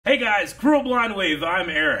guys, Cruel Blind Wave, I'm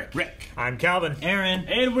Eric. Rick. I'm Calvin. Aaron.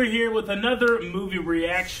 And we're here with another movie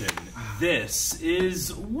reaction. This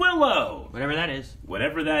is Willow. Whatever that is.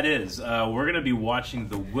 Whatever that is. We're going to be watching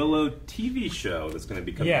the Willow TV show that's going to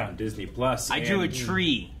be coming out on Disney+. I drew a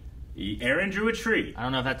tree. Aaron drew a tree. I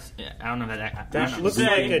don't know if that's... I don't know if that... That looks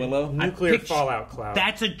like a Willow? nuclear fallout cloud.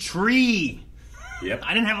 That's a tree. Yep.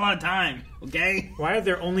 I didn't have a lot of time, okay? Why are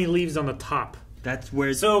there only leaves on the top? That's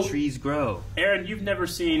where trees grow. Aaron, you've never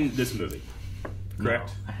seen this movie, correct?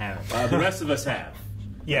 No, I haven't. The rest of us have.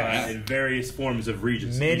 Yeah. In various forms of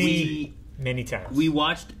regions. Many times. We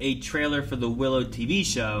watched a trailer for the Willow TV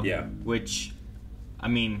show. Yeah. Which, I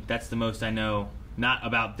mean, that's the most I know. Not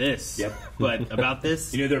about this. Yep. But about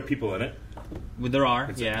this. You know there are people in it. Well, there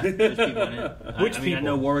are, yeah. There's people in it. Which I mean, people? I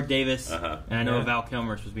know Warwick Davis, and I know Yeah. Val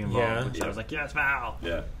Kilmer was supposed to be involved, Yeah. which I was like, yes, Val.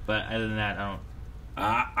 Yeah. But other than that, I don't.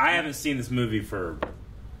 I haven't seen this movie for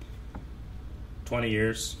 20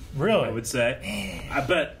 years. Really? I would say. I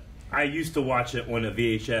bet I used to watch it on a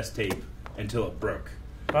VHS tape until it broke.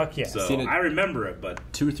 Fuck yeah. So Seen it- I remember it, but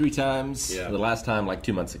 2 or 3 times. Yeah. The last time, like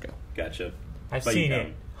 2 months ago. gotcha. I've But you seen know.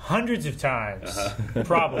 it hundreds of times.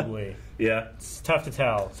 Probably. Yeah. It's tough to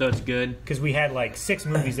tell. So it's good. Because we had like 6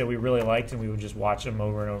 movies that we really liked and we would just watch them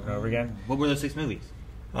over and over and over again. What were those 6 movies?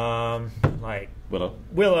 Like Willow.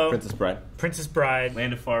 Willow, Princess Bride.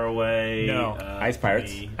 Land of Far Away. No. Ice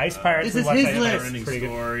Pirates. Ice Pirates. This we is watched his Ice list. Pirates, Ending pretty good.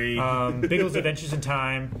 Story. Biggles Adventures in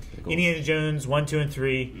Time, Indiana Jones 1, 2, and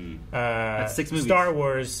 3. That's 6 movies. Star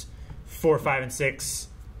Wars 4, 5, and 6.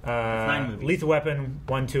 9 movies. Lethal Weapon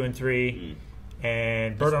 1, 2, and 3.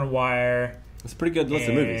 And Bird on a Wire. It's a pretty good list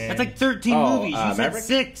of movies. That's like 13 Oh, movies. You said Maverick?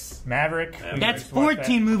 6. Maverick. we That's just watched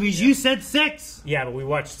 14 movies. You said 6. that. Yeah, but we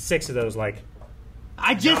watched 6 of those. Like,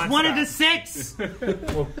 I just Nonstop. wanted a 6.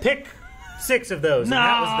 we'll pick 6 of those, and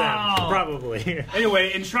that was them, probably.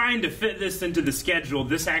 Anyway, in trying to fit this into the schedule,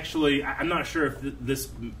 this actually, I'm not sure if this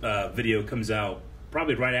video comes out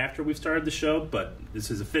probably right after we've started the show, but this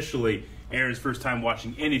is officially Aaron's first time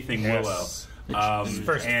watching anything Willow.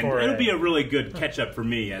 First and foray. it'll be a really good catch-up for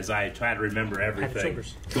me as I try to remember everything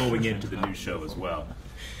shoulders. going into the new show as well.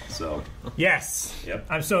 So, Yes. Yep.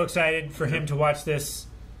 I'm so excited for him to watch this.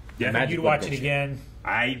 yeah, And you to watch it again.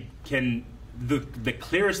 I can... The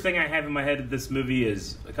clearest thing I have in my head of this movie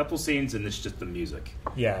is a couple scenes, and it's just the music.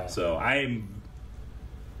 Yeah. So I'm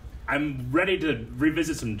ready to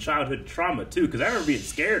revisit some childhood trauma too, because I remember being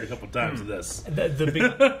scared a couple times of this. The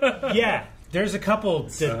big, yeah, there's a couple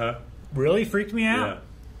that really freaked me out. Yeah.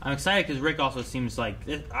 I'm excited because Rick also seems like,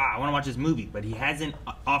 I want to watch this movie, but he hasn't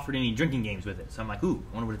offered any drinking games with it. So I'm like, ooh,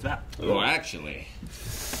 I wonder what it's about. Oh, actually.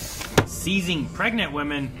 Seizing pregnant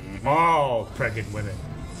women. All pregnant women.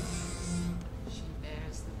 She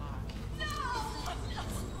bears the mark.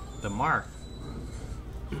 The mark.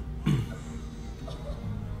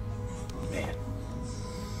 Man.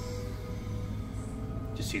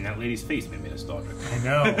 Just seeing that lady's face made me nostalgic. I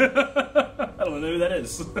know. I don't know who that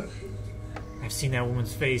is. I've seen that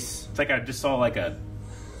woman's face. It's like I just saw like a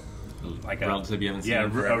Relative you haven't seen yeah,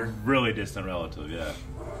 in a forever. really distant relative. Yeah,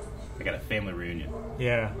 like at a family reunion.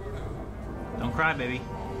 Yeah. Don't cry, baby.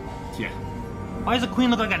 Yeah, Why does the queen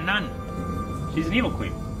look like a nun? she's an evil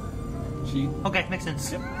queen. She Okay, makes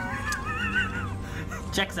sense.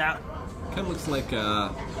 Checks out. kind of looks like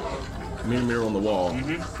a mirror on the wall.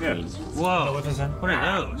 Yeah, Whoa. Maleficent. What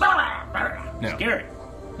are those? No. scary.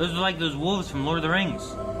 Those are like those wolves from Lord of the Rings.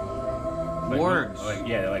 Like Wargs. Like,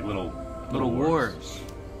 yeah, they're like little wargs.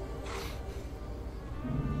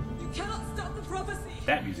 You cannot stop the prophecy.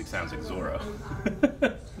 That music sounds like Zorro.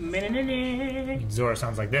 Zora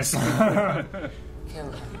sounds like this. Kill her.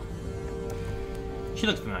 She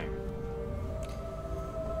looks familiar.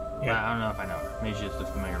 Yeah. I don't know if I know her. Maybe she just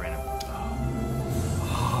looks familiar random.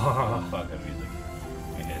 Oh, fuck that music.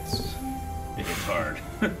 It hits hard.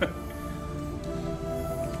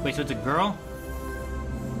 Wait, so it's a girl?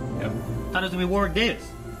 Yep. I thought it was gonna be Warwick Davis.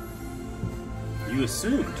 You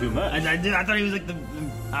assume too much. I thought he was like the.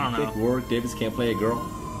 I don't Think know. Warwick Davis can't play a girl?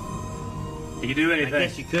 You can do I anything.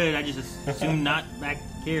 guess you could. I just assumed not back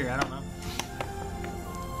here. I don't know.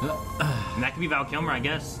 And that could be Val Kilmer, I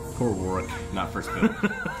guess. Poor Warwick, not first pick.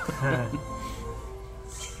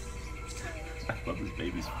 I love this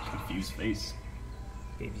baby's confused face.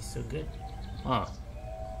 Baby's so good. Oh.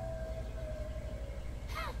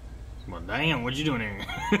 Well, damn, what you doing here?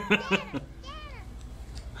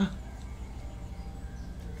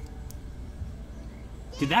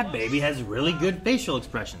 Dude, that baby has really good facial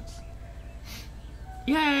expressions.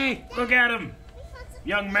 Yay! Look at him!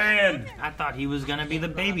 Young man! I thought he was gonna be the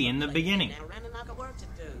baby in the beginning. Now, Remy, I got work to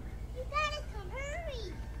do. You gotta come,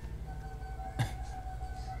 hurry.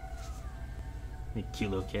 You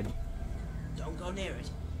cute little kid. Don't go near it.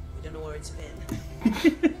 We don't know where it's been. Dad,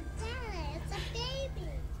 it's a baby.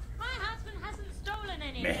 My husband hasn't stolen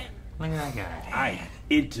anything. Man, Look at that guy. I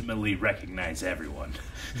intimately recognize everyone.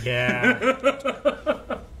 Yeah.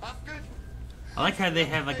 I like how they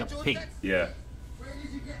have like a pig. Yeah.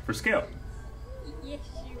 For scale. Yes,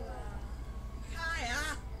 you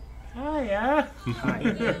are. Hiya. Hi.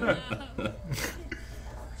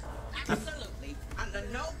 Absolutely. Under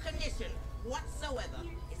no condition whatsoever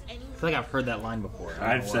is any. I feel like I've heard that line before. I don't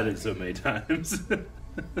I've know said why. it so many times.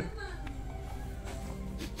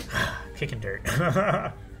 Kicking dirt.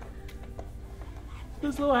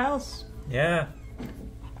 This little house. Yeah.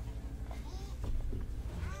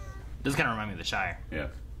 This kind of remind me of the Shire. Yeah.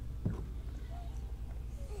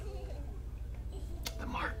 The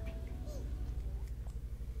mark.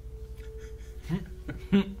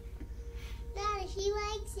 Daddy, he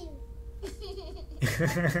likes you.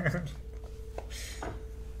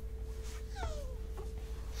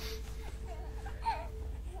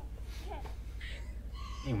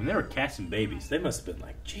 Hey, when they were casting babies, they must have been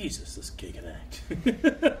like, Jesus, this kid can act.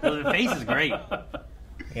 Well, the face is great.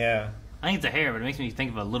 Yeah. I think it's a hair, but it makes me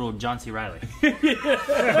think of a little John C. Reilly. Oh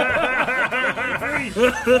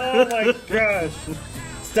my gosh.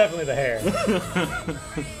 It's definitely the hair.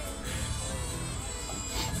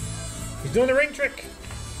 He's doing the ring trick.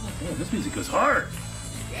 Man, this music goes hard.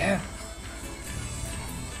 Yeah.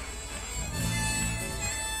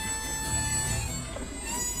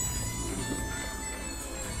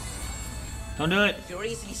 Don't do it. If you're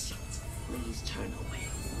easily shocked, please turn away.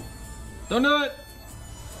 Don't do it.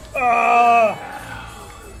 Oh!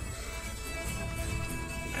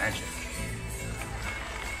 Magic.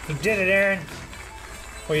 He did it, Aaron.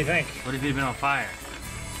 What do you think? What if he'd been on fire?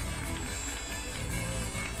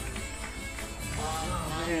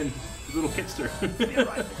 Oh, man. Little kitster.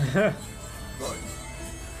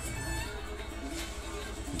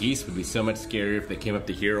 Geese would be so much scarier if they came up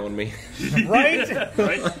to here on me. Right?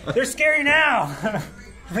 Right? They're scary now.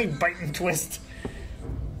 They bite and twist.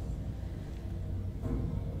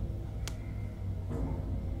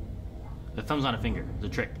 The thumb's on a finger. It's a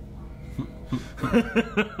trick.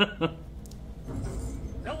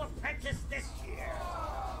 No apprentice this year.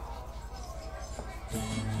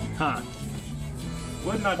 Huh.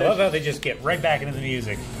 What an I love audition. how they just get right back into the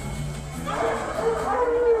music.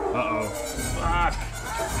 Uh-oh. Fuck.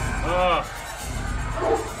 Ugh.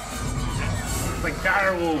 It's like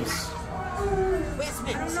dire wolves. Where's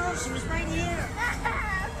Mick? I don't know. She was right here.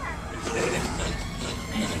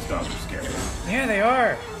 These dogs are scary. Yeah, they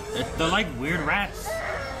are. They're like weird rats.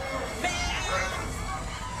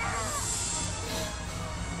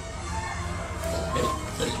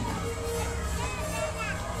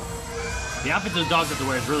 The outfit those dogs have to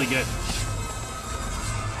wear is really good.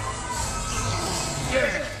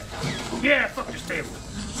 Yeah. Yeah, fuck your stable.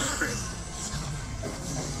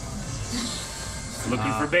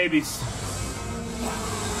 Looking for babies.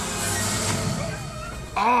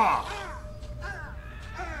 Ah!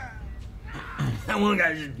 That one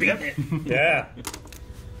guy just beat it. Yeah.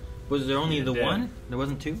 Was there only the dead. one? There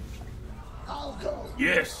wasn't two?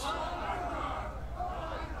 Yes.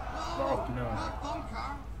 Oh, no.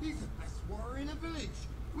 Bunker, he's the best warrior in the village.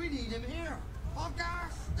 We need him here.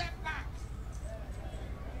 Bunker, step back.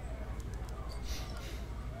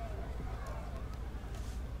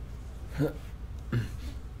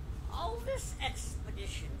 All this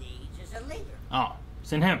expedition needs is a leader. Oh,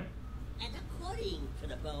 send him. And according to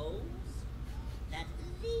the bones, that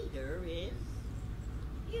leader is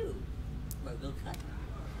you, Virgil Cut.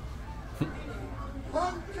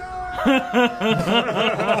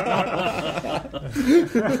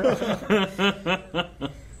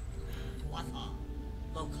 Tuatha,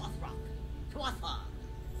 Lokothrock, Tuatha.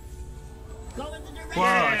 Go in the direction. Whoa,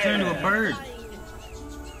 I turned into a bird.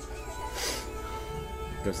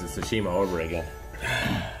 Goes to Tsushima over again.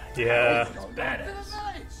 Yeah. Badass.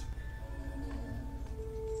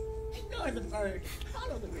 Ignore the bird.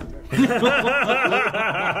 Follow the river.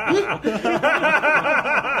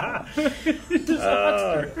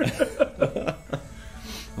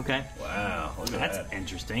 Okay. Wow. Look at That's that.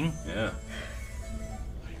 interesting. Yeah.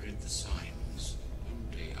 I read the signs. One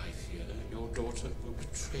day I fear your daughter will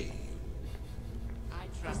betray you. I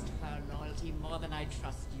trust her loyalty more than I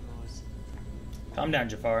trust yours. Calm down,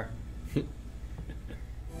 Jafar.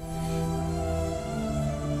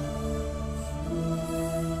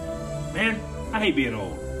 Man, I hate being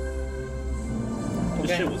old.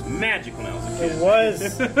 This Okay. shit was magic when I was a kid. It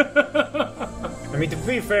was. I mean, to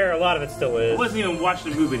be fair, a lot of it still I is. wasn't even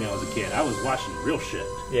watching a movie when I was a kid. I was watching real shit.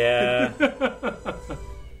 Yeah.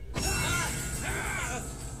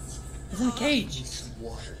 Is He's in a cage.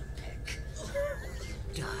 Water, Peck.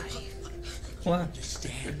 Die. What?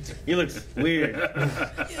 Understand? He looks weird.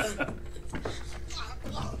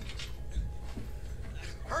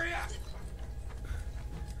 Hurry up!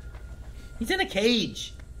 He's in a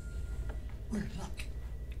cage. We're luck.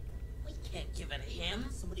 We can't give it to him.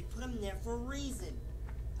 Somebody put him there for a reason.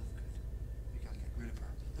 We gotta get rid of her.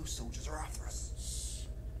 Those soldiers are after us. Shh.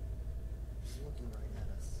 He's looking right at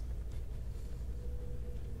us.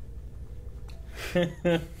 We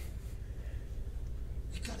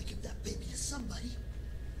gotta give that baby to somebody.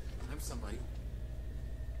 I'm somebody.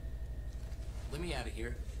 Let me out of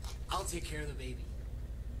here. I'll take care of the baby.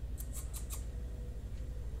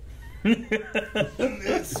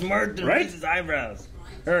 Smirked and raised his eyebrows.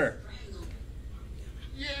 Her.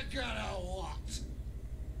 You gotta what?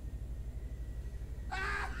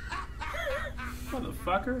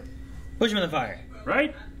 Motherfucker. Push him in the fire.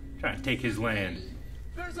 Right? Trying to take his land.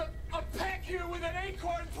 There's a Peck here with an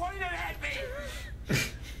acorn pointed at me!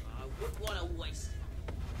 What a waste.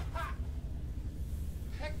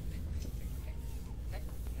 Peck.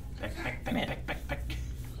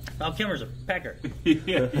 Oh, Kilmer's a pecker.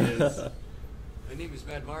 Yeah, he is. My name is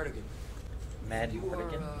Mad Mardigan. Mad You are,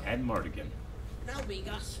 Mardigan. Ed Mardigan. No,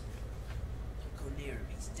 amigos. Don't go near him.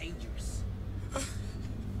 He's dangerous. I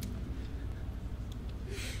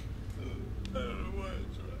don't know why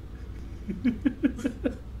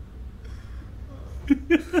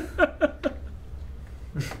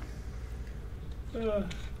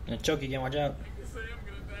Gonna choke you again, watch out. I say I'm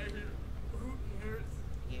gonna die here. Who cares?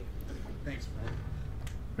 Here. Thanks,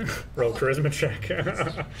 man. Roll charisma check.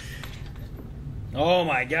 Oh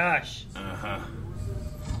my gosh. Uh-huh.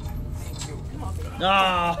 Thank you. Come on,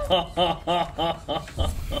 Oh.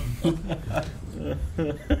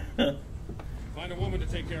 Find a woman to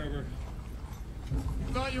take care of her.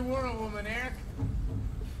 Thought you were a woman, Eric.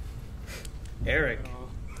 Eric.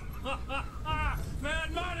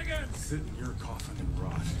 Mad Mardigan! Sit in your coffin and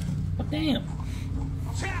rot. Oh, damn.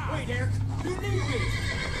 Chow! Wait, Eric. You need me.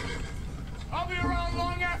 I'll be around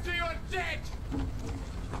long after you're dead.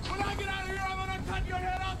 When I get out of here, I'm gonna cut your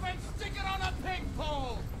head off and stick it on a pig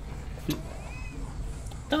pole.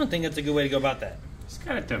 Don't think that's a good way to go about that. He's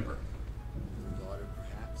got a temper. Daughter,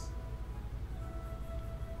 perhaps.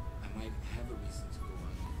 I might have a reason to go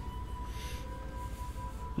on.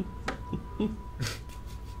 You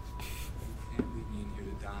can't leave me in here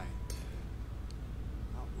to die.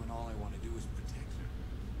 Not when all I want to do is protect her.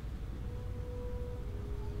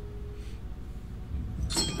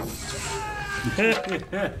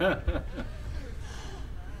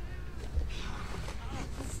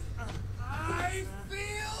 I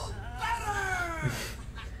feel better!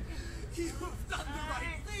 You've done the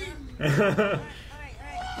right thing!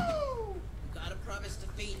 Woo! Gotta promise to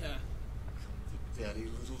feed her. Daddy,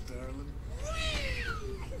 little darling.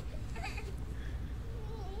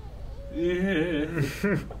 Yeah.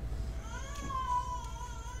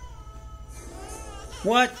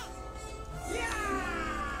 What?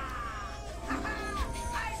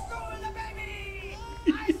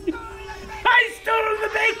 I stole the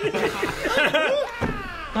baby!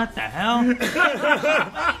 What the hell?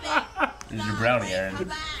 Here's your brownie, Aaron. Come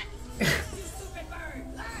back! You stupid bird!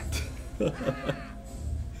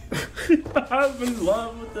 I'm in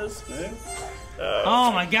love with this man.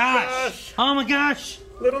 Oh my gosh. Oh my gosh.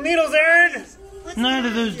 Little needles, Aaron! None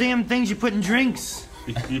of those damn things you put in drinks.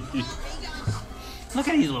 Look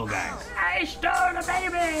at these little guys. I stole the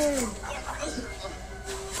baby!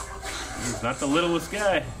 He's not the littlest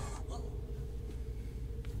guy.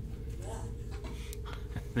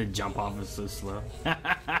 The jump off is so slow.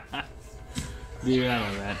 Dude, I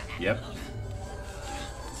know that. Yep.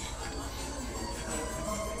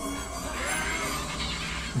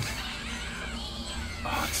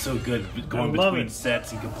 Oh, it's so good going love between it.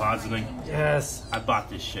 sets and compositing. Yes. I bought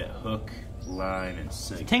this shit hook, line, and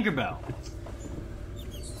sinker. Tinkerbell.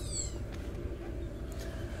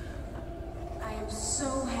 I am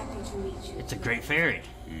so happy to meet you. It's a great fairy.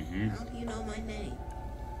 How do you know my name?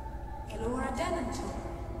 Elora Denenton.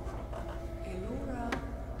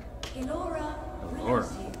 Elora Elora.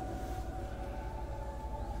 is here.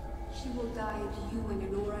 She will guide you and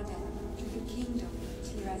Elora Denenton to the kingdom of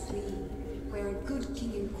Tirazli, where a good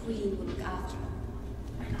king and queen will look after her.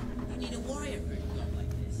 You need a warrior for a job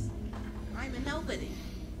like this. I'm a nobody.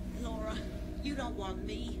 Laura, you don't want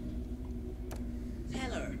me.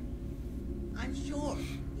 Tell her. I'm sure,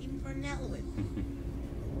 even for Nelwyn.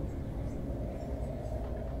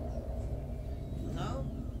 Hello?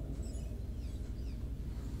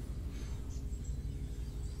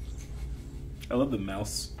 I love the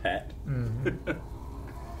mouse hat.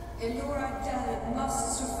 Elora Dell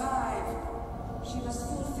must survive. She must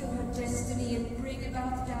fulfill her destiny and bring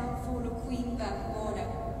about the downfall of Queen Batman,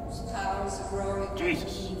 whose powers are growing like an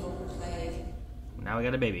evil plague. Now we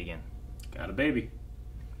got a baby again. Got a baby.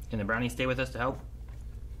 Can the brownie stay with us to help?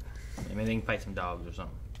 Maybe they can fight some dogs or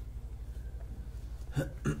something.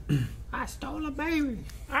 I stole a baby.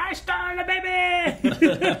 I stole a baby.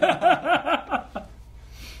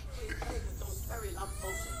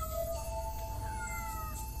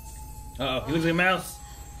 Uh-oh, he looks like a mouse.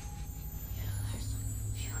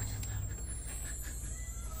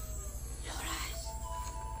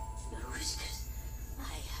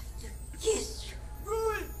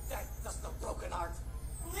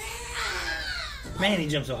 Man, he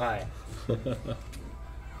jumps so high.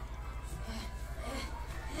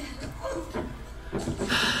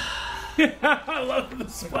 I love the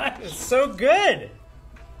splash. It's so good.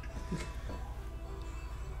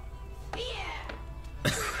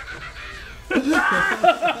 How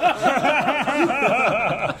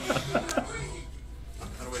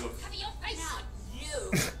do we look?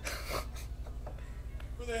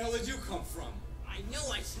 Where the hell did you come from? I knew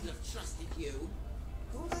I shouldn't have trusted you.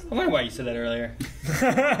 I wonder why you said that earlier.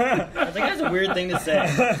 I was like, that's a weird thing to say.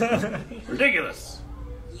 Ridiculous.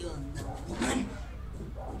 You're not a woman.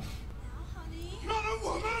 Not a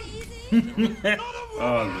woman! Not a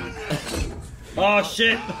woman! Oh,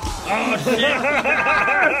 shit. Oh, shit.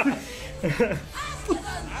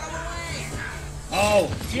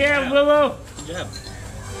 Oh, yeah, Willow. Good job.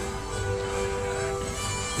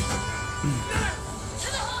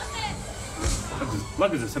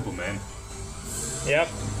 Luck is a simple man. Yep.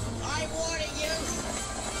 I'm warning you.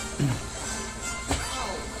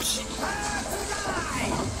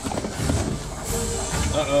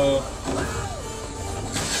 Uh-oh.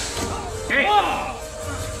 Hey. Oh.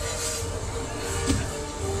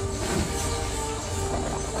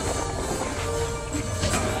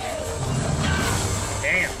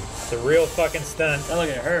 Damn. It's a real fucking stunt. That look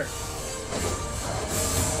at her.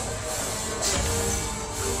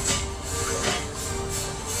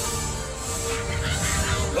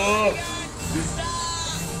 Oh.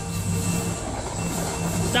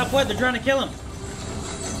 Stop what? They're trying to kill him.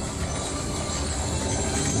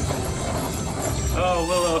 Oh,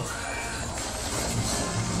 Willow.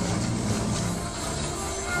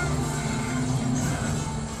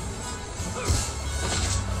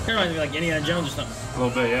 Kind of reminds me like Indiana Jones or something. A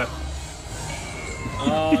little bit, yeah.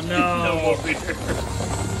 Oh, no. No more Peter.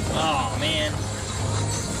 Oh, man.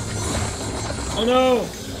 Oh, no.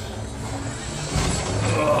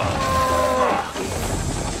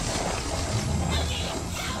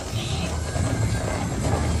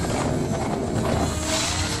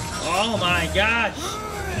 Oh my gosh!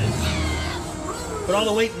 Put all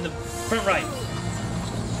the weight in the front right.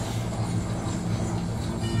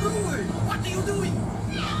 What are you doing?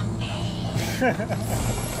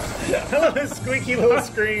 I love his squeaky little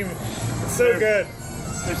scream. It's so good.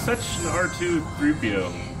 There's such an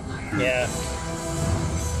R2-3PO. Yeah.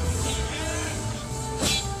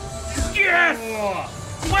 Yes!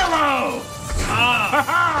 Willow!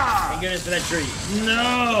 Ah! Thank goodness for that tree.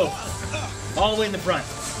 No! All the way in the front.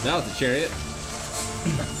 Now it's a chariot.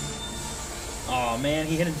 Oh man,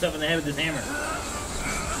 he hit himself in the head with his hammer.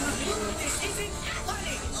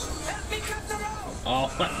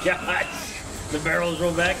 Oh my gosh! The barrels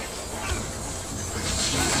roll back.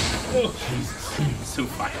 Oh, Jesus. So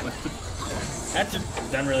violent. That's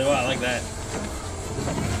done really well. I like that.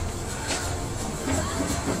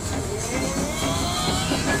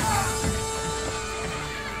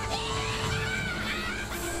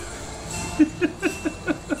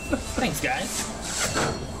 Thanks, guys.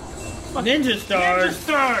 Ninja stars. Ninja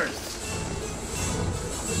stars.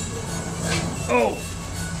 Oh.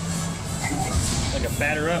 Like a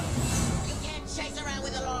batter up. You can't chase around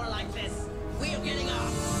with Elora like this. We're getting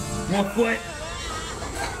off. One foot.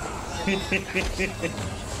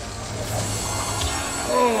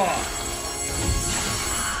 Oh.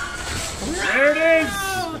 There it is.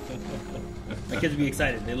 My kids will be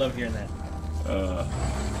excited. They love hearing that.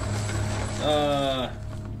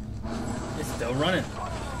 It's still running.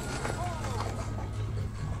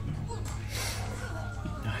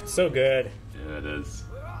 It's so good. Yeah, it is.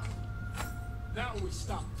 Now we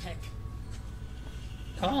stop, Peck.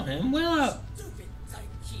 Call him Willow. Stupid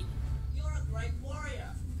kid. You're a great warrior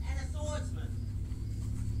and a swordsman.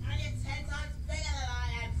 And you're 10 times bigger than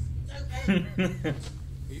I am, stupid.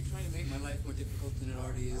 Are you trying to make my life more difficult than it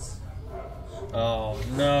already is? Oh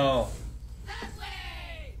no.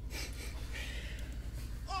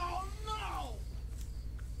 Oh no!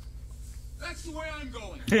 That's the way I'm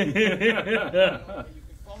going. You can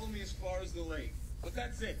follow me as far as the lake, but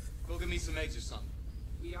that's it. Go get me some eggs or something.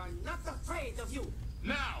 We are not afraid of you.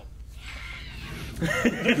 Now!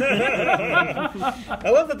 I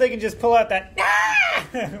love that they can just pull out that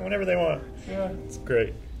whenever they want. Yeah, it's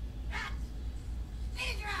great.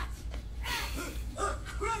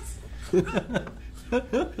 You're that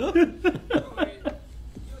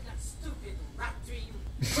stupid rat dream.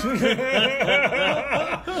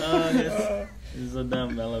 This is so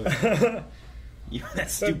dumb. I love it. You that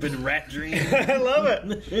stupid rat dream. I love it.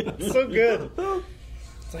 It's so good.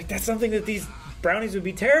 It's like that's something that these brownies would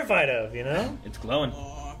be terrified of, you know? It's glowing.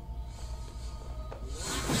 What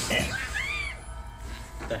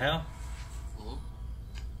the hell?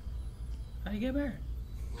 How do you get there?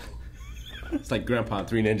 It's like Grandpa and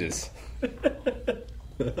Three Ninjas.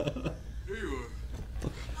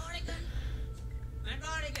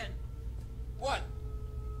 Mardigan! What?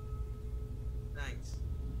 Thanks.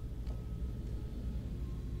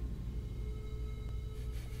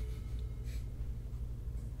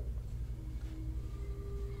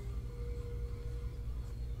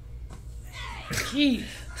 Jeez.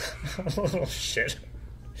 Oh, shit.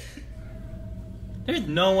 There's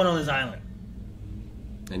no one on this island.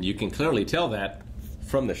 And you can clearly tell that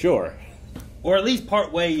from the shore. Or at least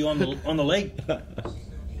part way on the lake.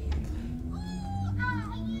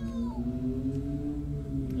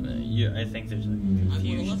 Yeah, I think there's a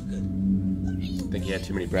confusion. I think he had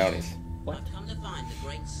too many brownies. What? I've come to find the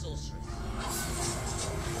great sorceress.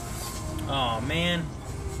 Oh man.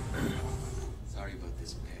 Sorry about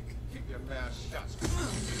this, pig. Keep your mouth shut.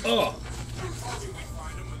 Oh. You thought you would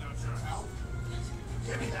find him without your help?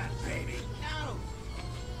 Give me that baby. No!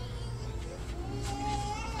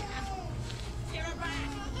 Give her back!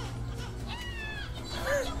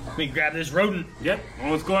 Let me grab this rodent. Yep.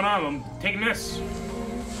 Well, what's going on? I'm taking this.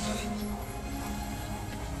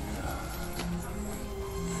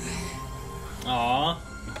 Aw.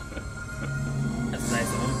 That's nice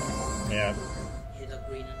of him. Yeah. Hear the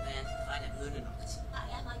green and man find a moon and I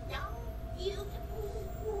am a young,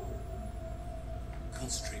 beautiful.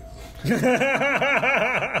 Concentrate.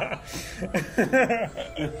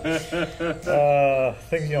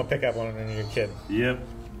 Things you don't pick up on when you're a kid. Yep.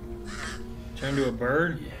 Turn to a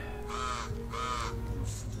bird. Yeah.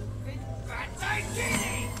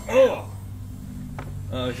 Oh.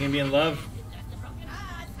 Oh, is he gonna be in love?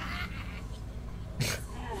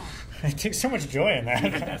 I take so much joy in that.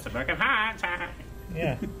 That's a broken heart.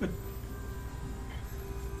 Yeah. Come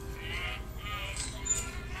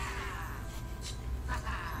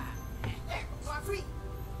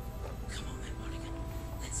on, man, Mardigan.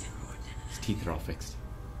 Let's hear our dinner. His teeth are all fixed.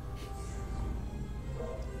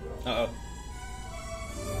 Uh-oh.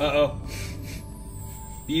 Uh-oh.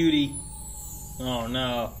 Beauty. Oh,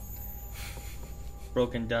 no.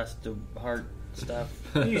 Broken dust to heart stuff.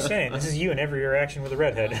 What are you saying? This is you in every interaction with a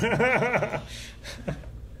redhead.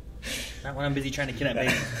 Not when I'm busy trying to kidnap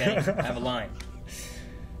babies, okay? I have a line.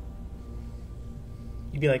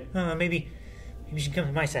 You'd be like, oh, maybe you should come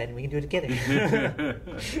to my side and we can do it together.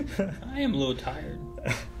 I am a little tired.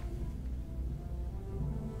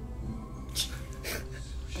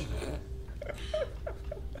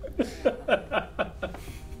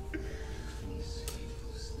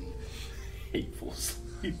 Hateful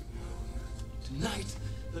sleep. Tonight,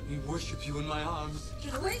 let me worship you in my arms.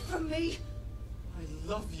 Get away from me! I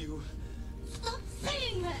love you. Stop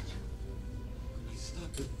saying that! I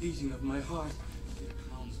stop the beating of my heart. It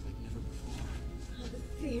pounds like never before. Out of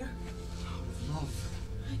fear. Out of love.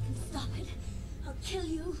 I can stop it. I'll kill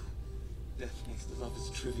you. Death next to love is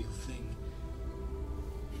a trivial thing.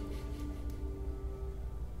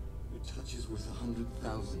 Your touch is worth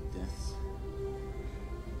 100,000 deaths.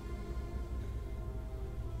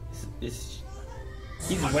 He's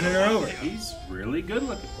winning her over. He's really good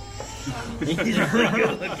looking. He's really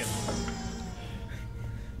good looking.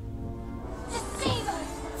 Save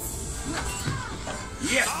us!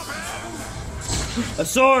 Yes! A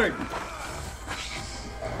sword!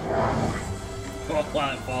 Oh,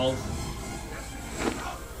 wow, it falls.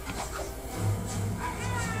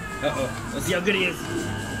 Uh-oh. Let's see how good he is.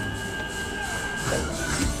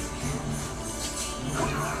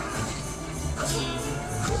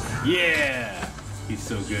 Yeah! He's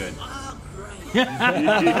so good.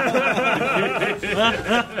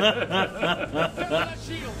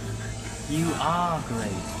 You are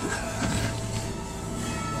great.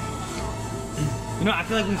 You know, I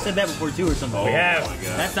feel like we've said that before too or something. Oh, We have. my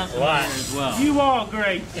God. That sounds A lot. familiar as well. You are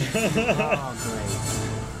great. are great.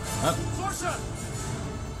 Up. Sorsha!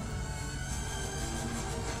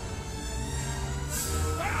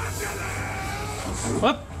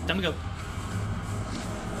 Whoop. Time to go.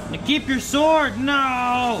 Now keep your sword.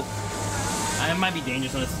 No. It might be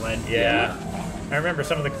dangerous on a sled. Yeah. I remember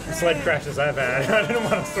some of the sled crashes I've had. I didn't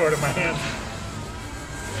want a sword in my hand.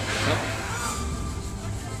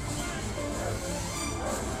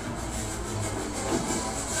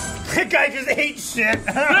 That guy just ate shit.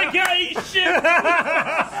 That guy ate shit.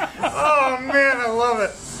 Oh man, I love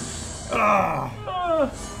it. Oh.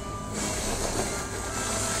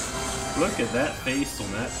 Look at that face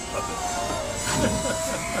on that puppet.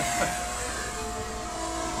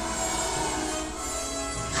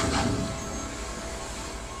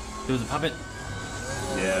 It was a puppet?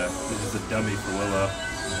 Yeah, this is a dummy for Willow.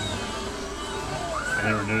 I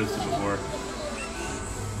never noticed it before.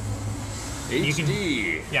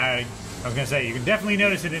 HD. Yeah, I was gonna say you can definitely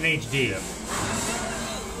notice it in HD. Yep.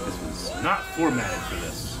 This was not formatted for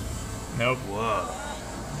this. Nope. Whoa.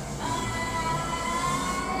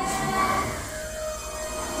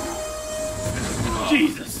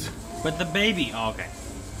 Jesus. But the baby. Oh, okay.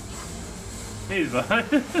 Hey, behind.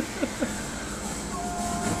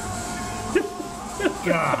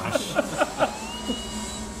 Gosh.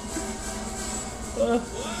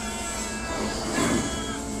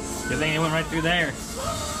 Good thing it went right through there.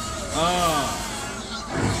 Oh.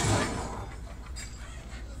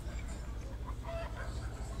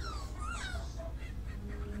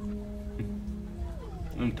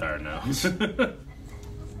 I'm tired now.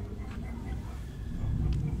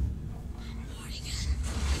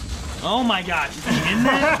 Oh my gosh, is he in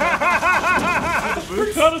there?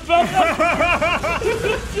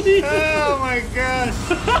 Oh my gosh.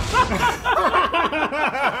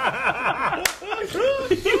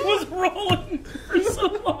 He was rolling for so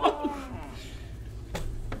long.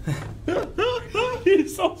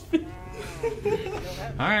 He's so speed.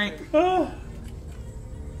 Alright. Oh.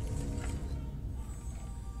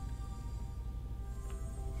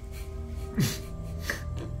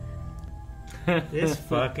 This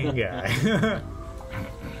fucking guy. He's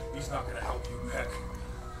not gonna help you, Mac.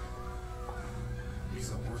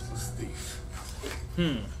 He's a worthless thief.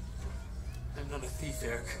 I'm not a thief,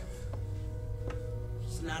 Eric.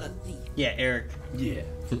 He's not a thief. Yeah, Eric. Yeah.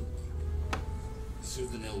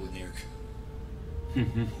 Serve the nail with Eric.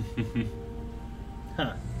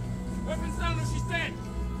 Huh. Weapons down or she's dead.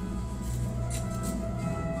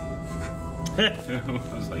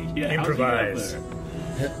 I was like, yeah, Improvise.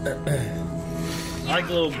 I like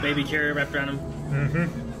the little baby carrier wrapped around him.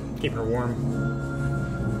 Mm-hmm. Keep her warm.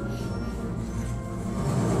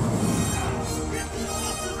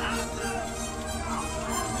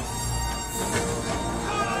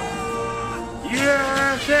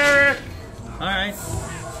 Yes, Eric! Alright.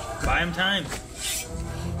 Buy him time.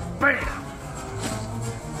 Bam!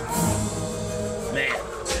 Man.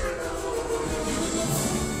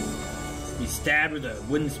 He's stabbed with a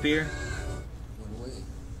wooden spear.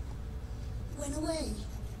 Went away.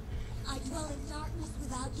 I dwell in darkness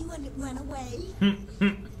without you and it went away.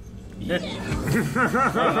 Yeah.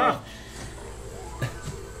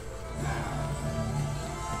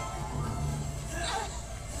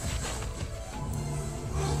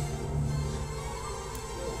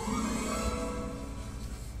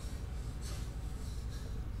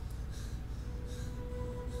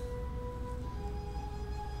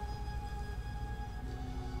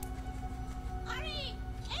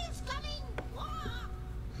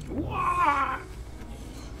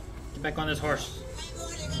 Get back on this horse.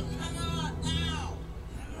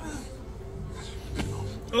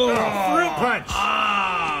 Oh, fruit punch!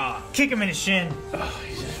 Ah! Kick him in the shin. Oh,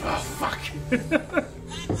 he's just, oh fuck.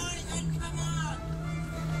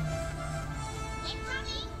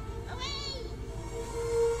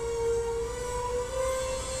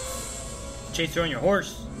 Chase her on your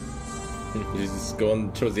horse. He's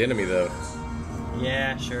going towards the enemy, though.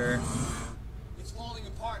 Yeah, sure. It's falling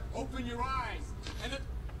apart. Open your eyes. And it...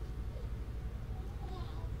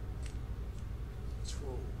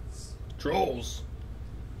 Trolls. Trolls.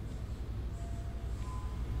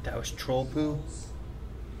 That was troll poo.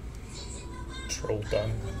 Troll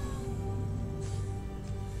dung.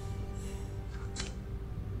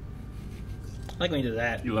 I like when he did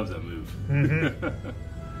that. He loves that move. Mm-hmm.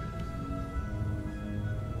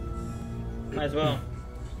 Might as well.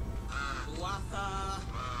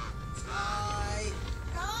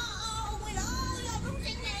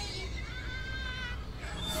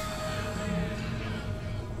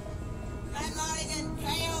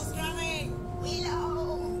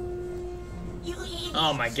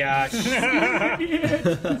 Oh my gosh.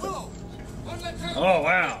 Oh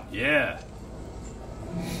wow. Yeah.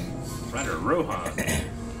 Rider Rohan.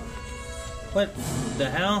 What the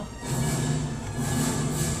hell?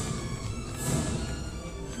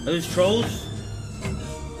 Are those trolls?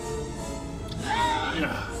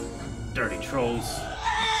 Dirty trolls.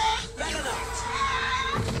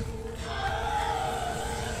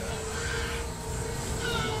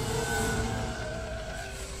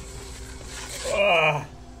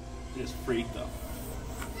 Just freak the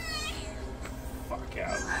fuck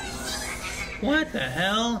out. What the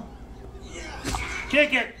hell?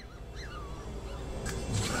 Kick it!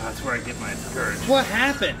 That's where I get my courage. What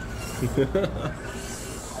happened?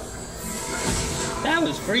 That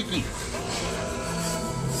was freaky.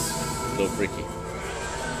 A little freaky.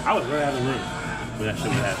 I was right out of the room when that shit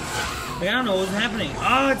was happening. Like, I don't know what's happening.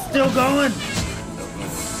 Oh, it's still going.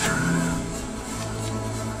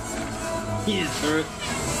 He is through it.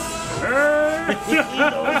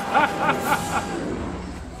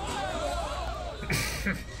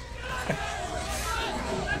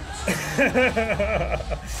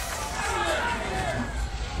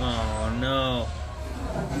 Oh no.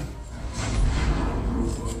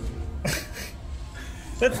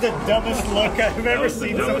 That's the dumbest look I've ever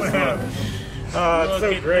seen someone have. Oh, it's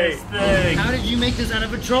so great. How did you make this out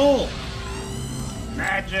of a troll?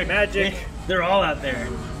 Magic. Magic. They're all out there.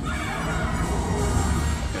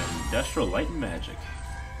 Industrial Light and Magic.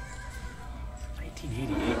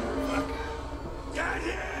 1988. Fuck.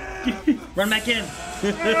 Run back in.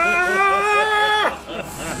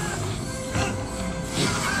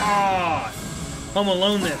 Oh, Home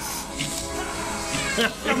Alone this.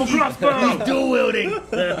 Double crossbow. He's dual wielding.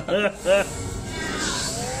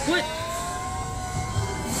 What?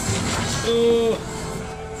 Oh.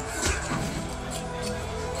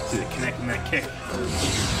 See the connecting that kick.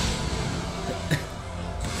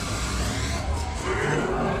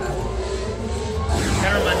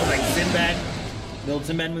 Kind of reminds me of like Sinbad. The old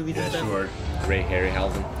Sinbad movies and stuff. Sure. Ray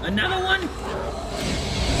Harryhausen. Another one?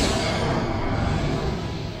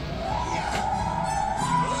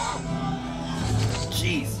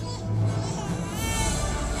 Jeez.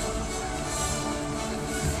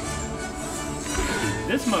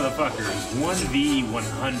 This motherfucker is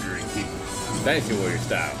 1v100 people. Fancy warrior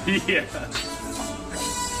style. Yeah.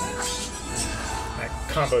 That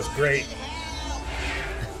combo's great.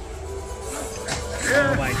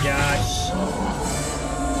 Oh my gosh.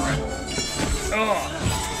 Oh.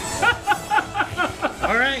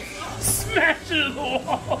 All right. Smash it in the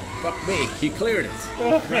wall. Fuck me, he cleared it.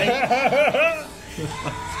 Right?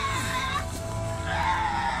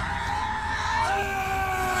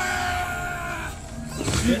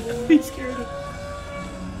 He's scared of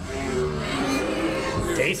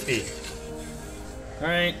Tasty. All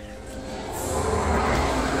right.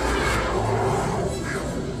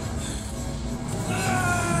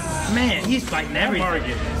 Man, he's fighting everything. Margit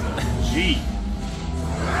is a G.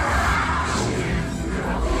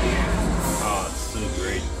 Oh, it's so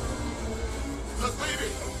great.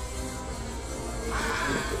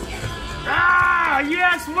 Ah,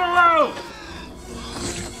 yes, Willow!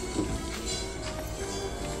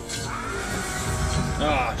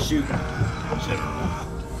 Oh, shoot.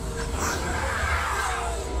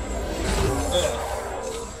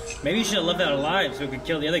 Ugh. Maybe you should have left that alive so we could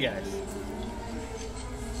kill the other guys.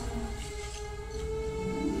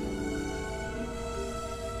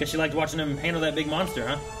 Guess you liked watching him handle that big monster,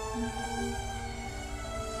 huh?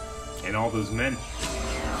 And all those men.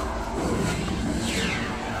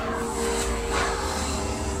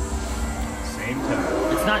 Same time.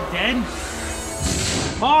 It's not dead?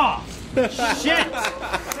 Oh! Shit!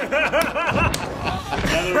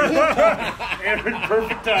 Aaron,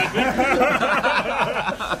 perfect timing.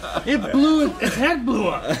 It blew, its head blew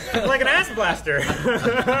up. It's like an ass blaster.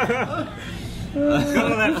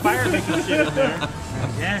 Got all that fire making shit in there.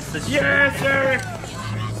 Yes, that's Yes, Eric!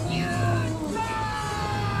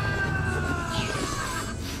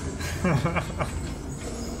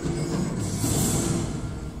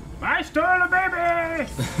 I stole a baby!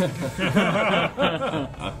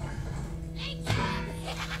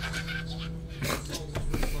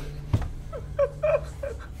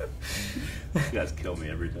 You guys kill me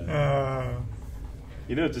every time.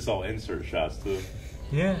 You know, it's just all insert shots, too.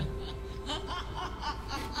 Yeah.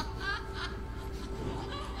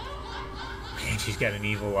 Man, she's got an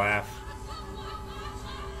evil laugh.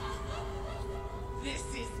 This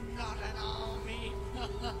is not an army.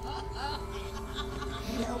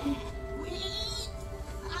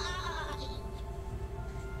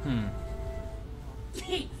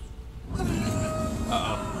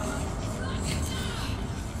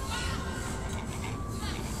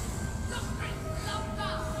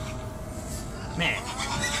 Man.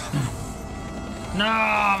 No,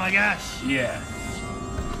 oh my gosh. Yeah.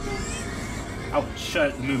 I would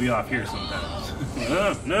shut the movie off here sometimes.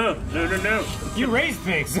 No. You raise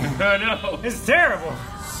pigs. I know. It's terrible.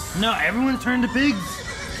 No, everyone turned to pigs.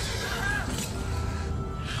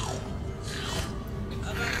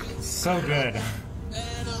 So good.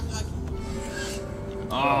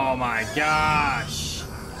 Oh my gosh.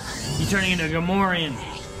 He's turning into a Gamorrean.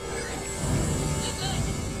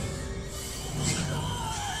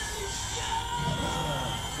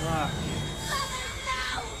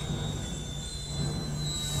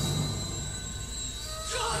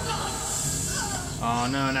 Oh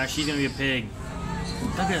no, now she's gonna be a pig.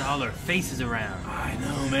 Look at all her faces around. I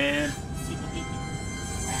know, man.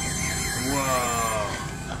 Whoa.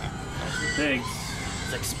 Pigs.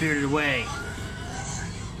 It's like Spirited Away.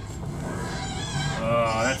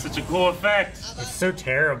 Oh, that's such a cool effect. It's so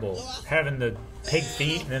terrible. Having the pig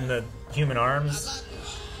feet and then the human arms.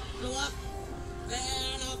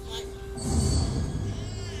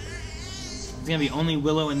 It's gonna be only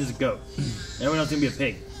Willow and this goat. Everyone else is gonna be a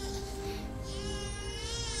pig.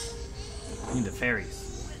 We need the fairies.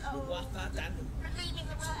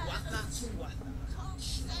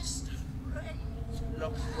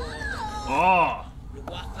 Oh!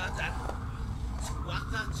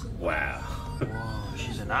 Wow. Whoa,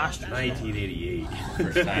 she's an ostrich. 1988.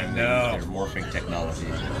 First time No. their morphing technology.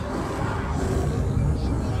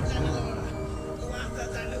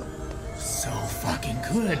 So fucking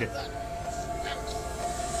good.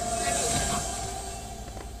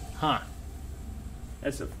 Huh.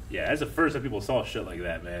 That's the first time people saw shit like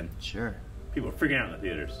that, man. Sure. People were freaking out in the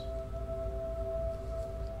theaters.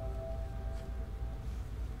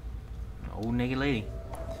 Old naked lady.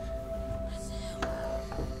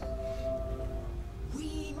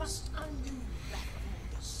 We must undo that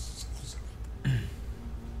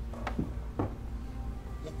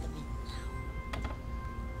Let them in now.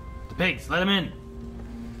 The pigs, let them in.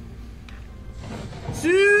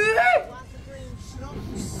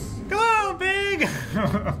 Come on, pig!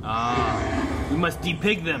 We must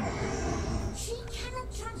depig them. She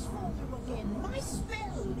cannot transform her again. My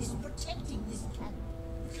spell is protecting this cat.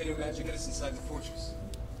 Can you imagine us inside the fortress?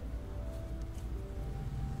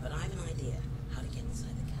 But I have an idea how to get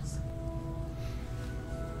inside the castle.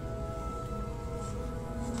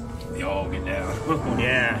 They all get down.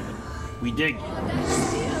 Yeah. We dig.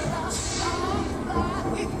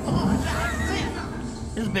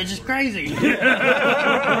 This bitch is crazy.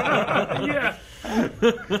 Yeah. We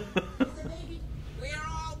are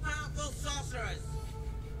all powerful sorcerers.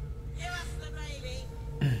 Give us the baby,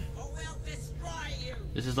 or we'll destroy you.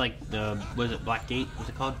 This is like the, what is it, Black Gate? What's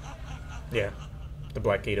it called? Yeah. The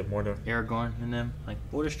Black Gate of Mordor. Aragorn and them. Like,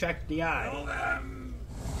 we'll distract the eye.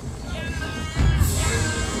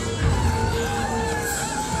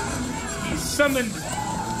 He summoned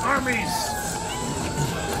armies.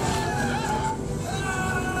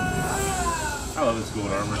 I love this gold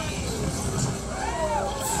armor.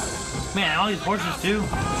 Man, all these horses too.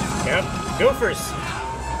 Yep. Gophers.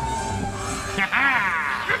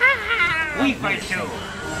 We fight too.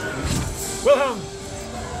 Wilhelm.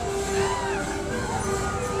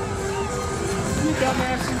 You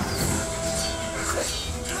dumbasses.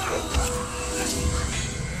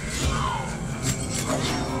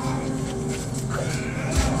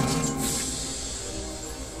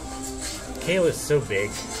 Kale is so big.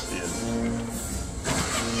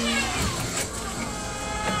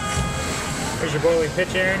 Here's your boiling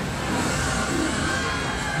pitch, Aaron.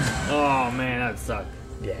 Oh man, that sucked.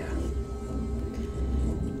 Yeah.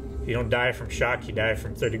 If you don't die from shock, you die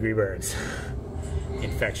from third-degree burns.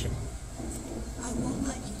 Infection. I won't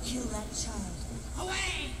let you kill that child.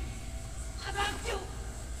 Away! About you!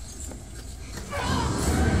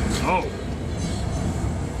 Oh.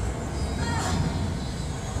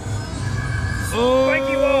 Oh.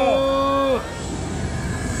 Spiky wall!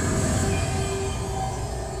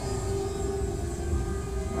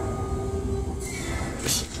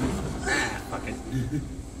 Fuck it.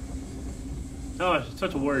 Oh, it's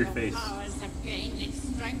such a worried face. Powers have gained its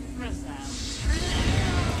strength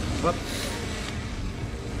reserve. Whoop.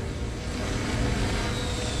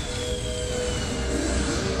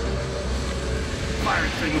 Fire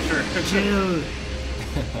extinguisher. Chill.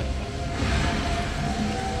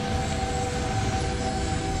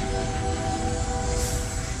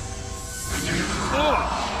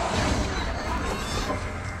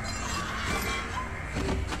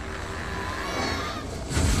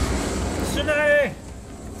 Tsunade!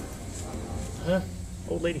 Huh?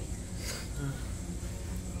 Old lady.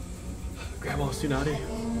 Grandma Tsunade.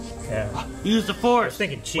 Yeah. Use the I was force.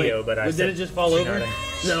 thinking Chio, Wait, but I did said it just fall over?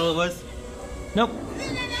 Tsunade. Is that all it was? Nope.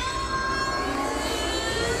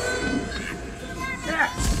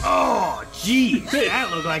 Oh, jeez. That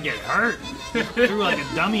looked like it hurt. Threw like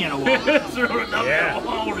a dummy at a wall. Yeah.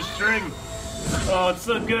 Wall with a string. Oh, it's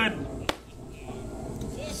so good.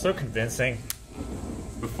 So convincing.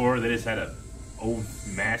 Before they just had a old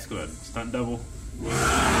mask of a stunt double.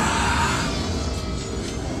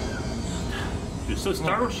 She was so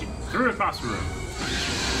startled, she threw it across the room.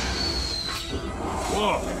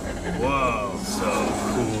 Whoa. Whoa. So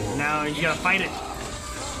cool. Now you gotta fight it.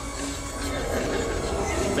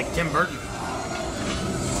 It's like Tim Burton.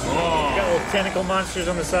 Oh. Got little tentacle monsters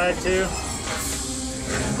on the side too.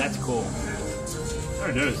 That's cool.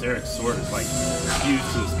 I noticed Eric's sword is like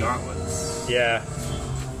fused to his gauntlet. Yeah.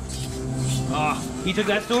 Oh, he took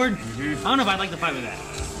that sword? I don't know if I'd like to fight with that.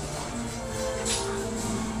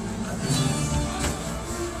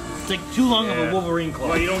 It's like too long of a Wolverine claw.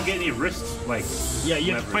 Well, you don't get any wrists, like... Yeah,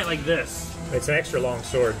 you have to fight like this. It's an extra long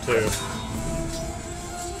sword, too.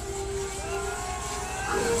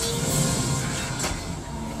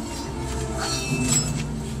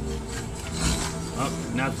 Oh,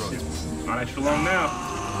 now it's broken. Not extra long now.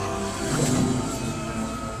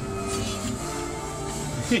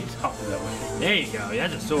 Top it that way. There you go.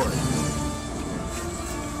 That's a sword.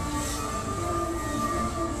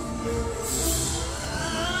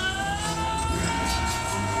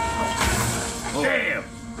 Oh. Damn!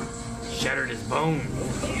 Shattered his bone.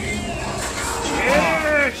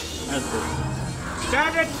 Yes! That's cool.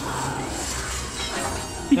 Damn it!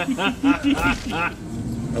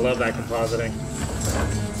 I love that compositing.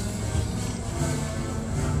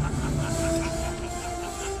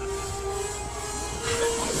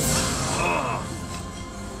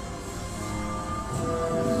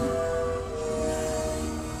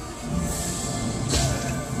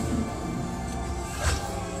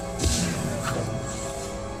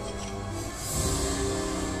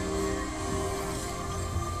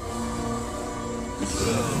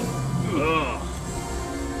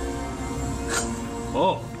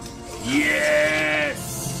 Oh. Yes!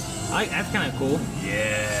 That's kind of cool.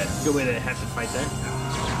 Yes. Good way to have to fight that.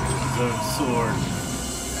 His own sword.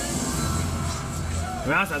 To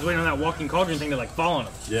be honest, I was waiting on that walking cauldron thing to like fall on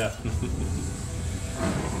him. Yeah.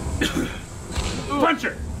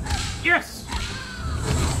 Puncher! Yes!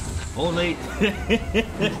 Old late.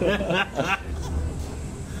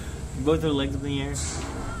 Both their legs up in the air.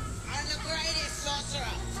 I'm the greatest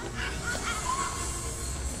sorcerer.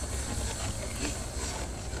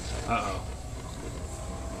 Uh-oh.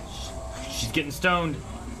 She's getting stoned.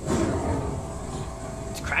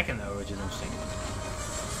 It's cracking though, which is interesting.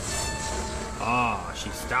 Ah, she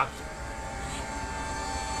stopped it.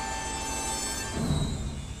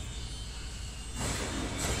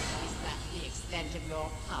 Is that the extent of your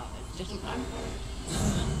powers, little one?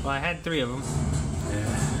 Well, I had 3 of them.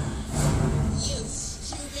 You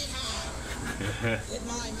stupid hag. With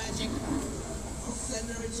my magic, I'll send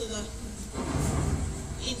her into a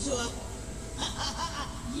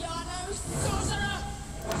You're no sorcerer!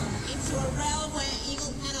 into a realm where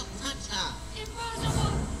evil cannot touch her.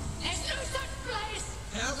 Impossible! There's no such place!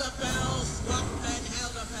 Helgabell, swap and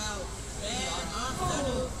Helgabell. Bear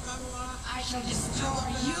afternoon, I shall destroy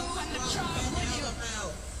you and the child with you!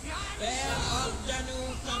 Bear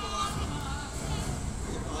afternoon,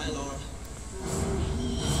 goodbye, Lord.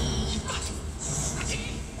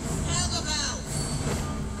 Helgabell!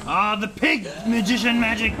 Ah, the pig magician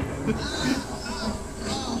magic!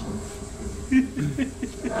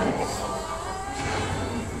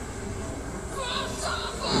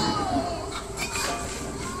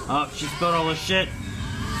 Oh, she spilled all the shit.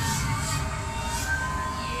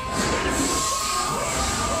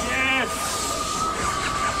 Yes!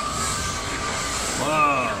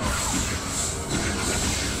 Whoa.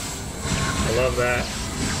 I love that.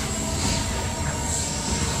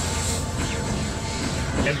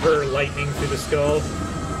 Emperor lightning through the skull.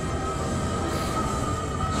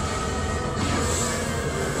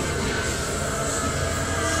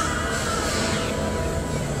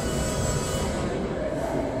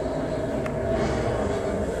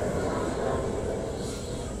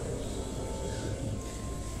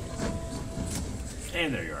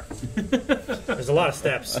 And there you are. There's a lot of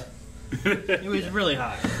steps. It was really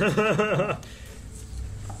high.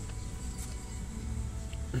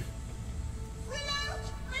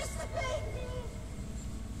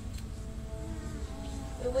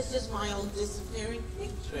 It was just my old disappearing pig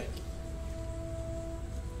trick.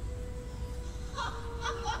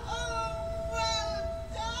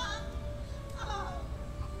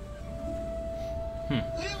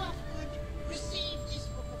 Whoever could receive this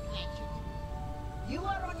book of magic. You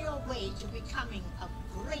are on your way to becoming a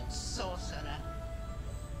great sorcerer.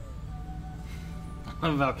 I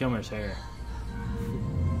love Val Kilmer's hair.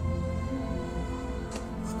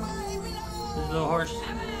 There's a little horse.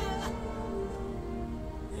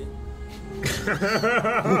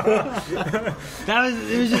 That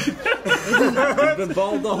was it was just You've been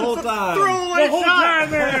bald the whole time. Throwaway shot,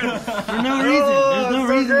 man. for no reason. There's no so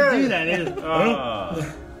reason good. to do that. It is.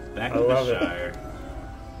 Back I to love the it. Shire.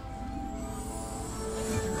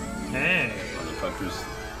 Hey. Motherfucker's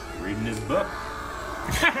reading his book.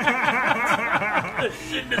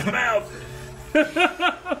 Shit in his mouth.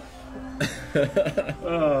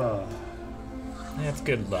 Oh. That's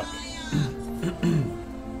good luck.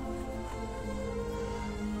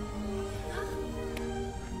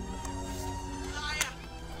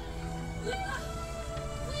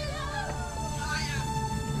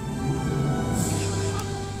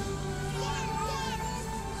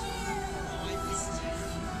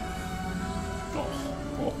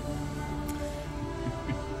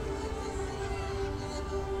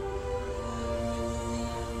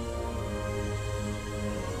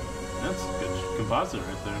 That's a good composite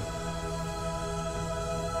right there.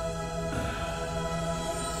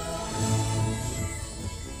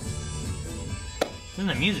 Isn't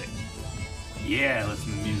the music? Yeah,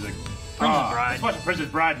 listen to the music. Princess Bride. Let's watch Princess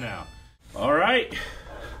Bride now. All right,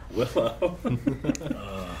 Willow.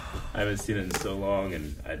 I haven't seen it in so long,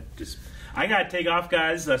 and I gotta take off,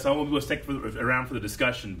 guys. So I won't be able to stick around for the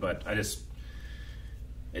discussion, but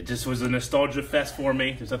it just was a nostalgia fest for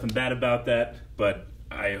me. There's nothing bad about that, but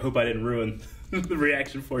I hope I didn't ruin the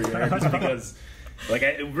reaction for you, Aaron, just because, like,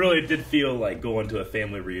 it really did feel like going to a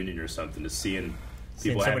family reunion or something, just seeing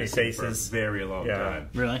people so having many seen for a faces. very long time.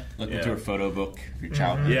 Really? Look into a photo book of your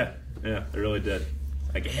childhood. Yeah, it really did.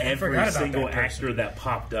 Like every forgot about single that person. actor that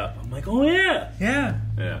popped up, I'm like, oh yeah, Yeah.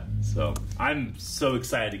 yeah. So I'm so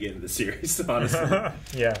excited to get into the series, honestly.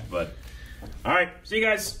 Yeah. But all right, see you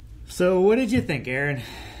guys. So, what did you think, Aaron?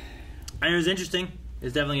 And it was interesting.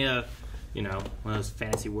 It's definitely a, one of those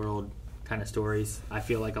fantasy world kind of stories. I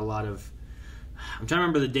feel like a lot of, I'm trying to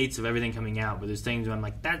remember the dates of everything coming out, but there's things where I'm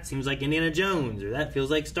like, that seems like Indiana Jones, or that feels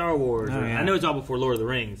like Star Wars. Oh, or, yeah. I know it's all before Lord of the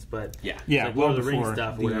Rings, but Yeah, like Lord of the Rings before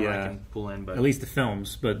stuff, or whatever I can pull in. But at least the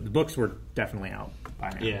films, but the books were definitely out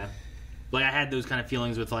by now. yeah, like I had those kind of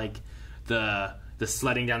feelings with like the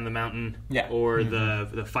sledding down the mountain, Yeah. or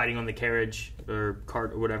the fighting on the carriage or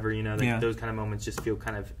cart or whatever. Like Yeah. those kind of moments just feel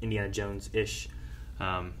kind of Indiana Jones ish.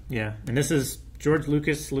 Yeah, and this is George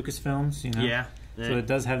Lucasfilms, Yeah. So it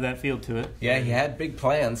does have that feel to it. Yeah, he had big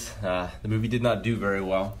plans. The movie did not do very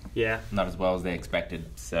well. Yeah. Not as well as they expected.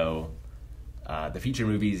 So the feature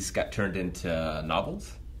movies got turned into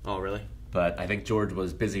novels. Oh, really? But I think George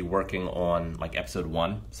was busy working on like episode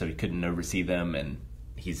 1, so he couldn't oversee them, and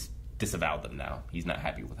he's disavowed them now. He's not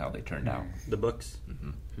happy with how they turned out. The books?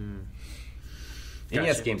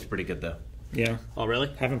 NES game's pretty good though. Yeah. Oh, really?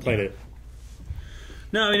 Haven't played it.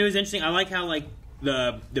 No, I mean, it was interesting. I like how like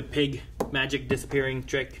the pig magic disappearing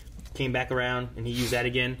trick came back around, and he used that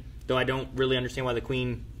again. Though I don't really understand why the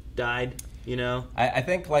queen died. I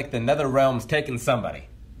think like the Nether Realm's taken somebody,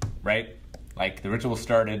 right? Like the ritual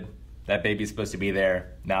started, that baby's supposed to be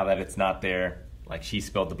there. Now that it's not there, like she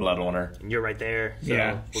spilled the blood on her. And you're right there. So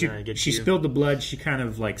Yeah, we're gonna get she you. spilled the blood. She kind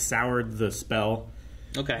of like soured the spell.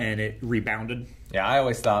 Okay. And it rebounded. Yeah, I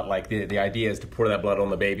always thought like the idea is to pour that blood on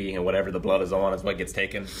the baby, and whatever the blood is on is what gets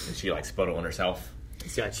taken, and she like spilled it on herself.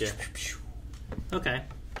 Gotcha. Okay.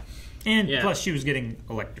 And Yeah. plus, she was getting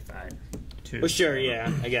electrified too. Well, sure,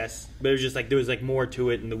 yeah, I guess. But it was just like there was like more to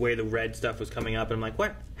it, and the way the red stuff was coming up, and I'm like,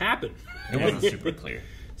 what happened? It wasn't super clear.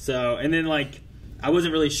 So, and then like I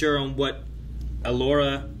wasn't really sure on what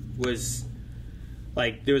Alora was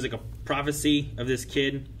like. There was like a prophecy of this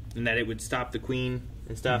kid, and that it would stop the queen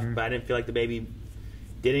and stuff. But I didn't feel like the baby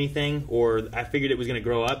did anything, or I figured it was going to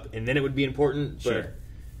grow up, and then it would be important. But Sure.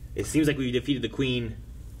 it seems like we defeated the queen.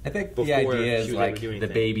 I think Before the idea she is was like able to do the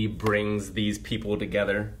anything. baby brings these people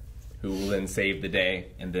together who will then save the day,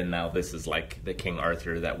 and then now this is like the King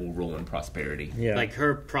Arthur that will rule in prosperity. Yeah. Like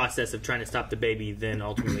her process of trying to stop the baby then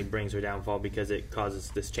ultimately brings her downfall because it causes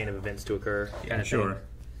this chain of events to occur. Kind of sure. thing.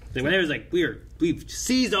 Like when it was like we've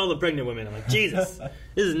seized all the pregnant women, I'm like, Jesus,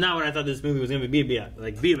 this is not what I thought this movie was going to be about. I thought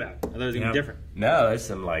it was going to be different. No, there's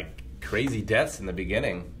some like crazy deaths in the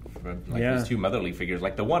beginning. Like those two motherly figures.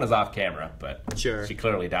 Like the one is off camera, but Sure. she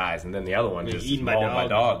clearly dies, and then the other one just Eaten by, mauled by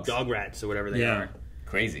dogs. dog rats or whatever they are.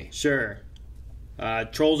 Crazy. Sure.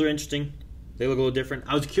 Trolls are interesting. They look a little different.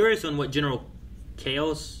 I was curious on what General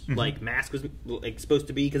Chaos like mask was like supposed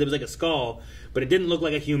to be, because it was like a skull, but it didn't look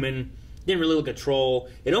like a human. It didn't really look like a troll.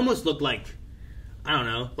 It almost looked like, I don't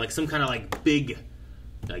know, like some kind of like big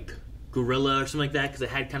like gorilla or something like that, because it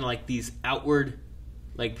had kind of like these outward,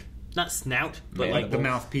 like not snout, but like the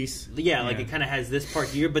mouthpiece. Yeah, like it kind of has this part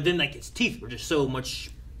here, but then like its teeth were just so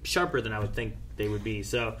much sharper than I would think they would be.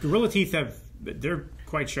 So Gorilla teeth they're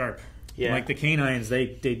quite sharp. Yeah. Like the canines, they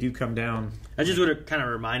do come down. That's just what it kind of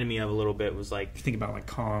reminded me of a little bit. Was like, think about like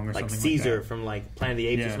Kong or like something Caesar like that. from like Planet of the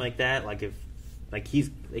Apes or something like that. Like if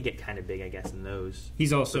they get kind of big, I guess, in those.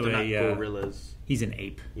 He's also but they're a not gorillas. He's an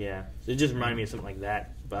ape. Yeah, so it just reminded me of something like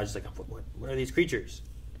that. But I was just like, what are these creatures?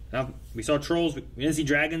 Now, we saw trolls. We didn't see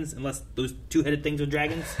dragons, unless those two-headed things with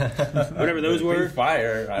dragons, whatever those were.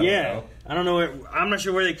 Fire. I don't know. I don't know. I'm not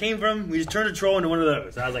sure where they came from. We just turned a troll into one of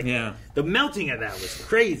those. I was like, the melting of that was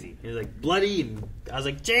crazy. It was like bloody, and I was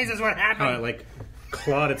like, Jesus, what happened? How it like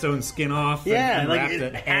clawed its own skin off. Yeah, and like wrapped it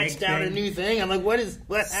an hatched egg out a thing. new thing. I'm like, what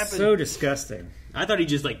happened? So disgusting. I thought he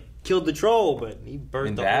just like killed the troll, but he birthed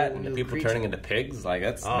And the that, whole and the new people creature. turning into pigs, like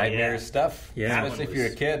that's Oh, nightmare yeah. stuff. Yeah. Especially if you're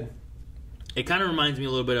a kid. It kind of reminds me a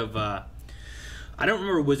little bit of. I don't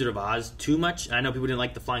remember Wizard of Oz too much. I know people didn't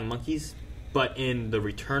like the flying monkeys, but in the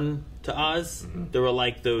Return to Oz, there were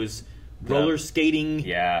like those roller skating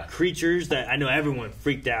creatures that I know everyone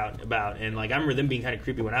freaked out about, and like I remember them being kind of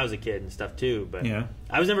creepy when I was a kid and stuff too. But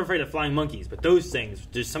I was never afraid of flying monkeys, but those things,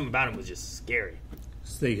 there's something about them was just scary.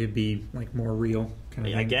 So they could be like more real, kind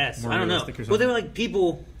of. I guess more I don't know. realistic or Well, they were something. like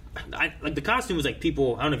people. Like the costume was like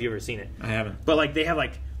people. I don't know if you've ever seen it. I haven't. But like they have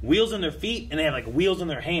like wheels on their feet and they have like wheels on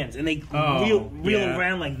their hands and they wheel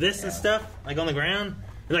around like this and stuff, like on the ground.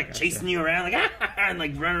 They're like chasing you around, like and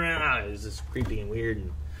like running around. It was just creepy and weird.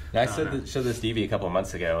 And I showed this TV a couple of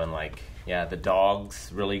months ago, and like, the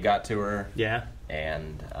dogs really got to her. Yeah.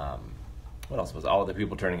 And what else was all the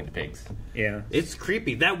people turning into pigs? Yeah, it's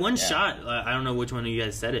creepy. That one shot, I don't know which one of you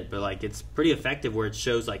guys said it, but like it's pretty effective where it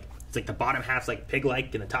shows like it's like the bottom half's like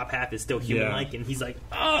pig-like and the top half is still human-like, and he's like,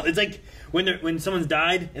 oh, it's like when someone's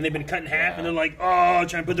died and they've been cut in half and they're like, oh,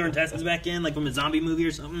 trying to put their intestines back in, like from a zombie movie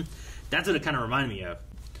or something. That's what it kind of reminded me of.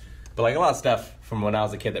 But like a lot of stuff from when I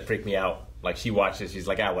was a kid that freaked me out. Like she watches, she's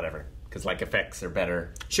like, whatever, because like effects are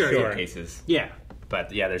better. Sure. In cases. Yeah. But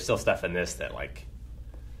there's still stuff in this that like.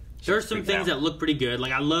 There are some things that look pretty good.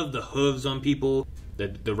 Like I love the hooves on people.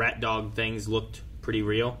 The rat dog things looked pretty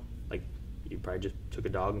real. Like you probably just took a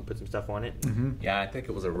dog and put some stuff on it. Mm-hmm. Yeah, I think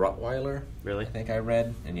it was a Rottweiler. Really? I think I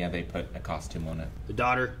read, and they put a costume on it. The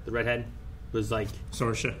daughter, the redhead, was like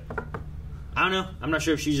Sorsha. I don't know. I'm not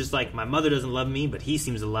sure if she's just like my mother doesn't love me, but he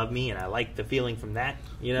seems to love me, and I like the feeling from that.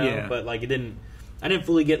 Yeah. But like I didn't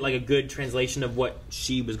fully get like a good translation of what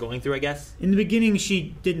she was going through, I guess. In the beginning,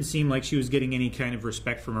 she didn't seem like she was getting any kind of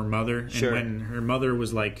respect from her mother. Sure. And when her mother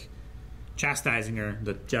was like chastising her,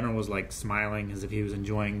 the general was like smiling as if he was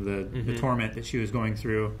enjoying the torment that she was going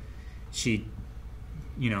through. She,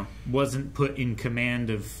 wasn't put in command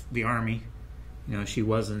of the army. She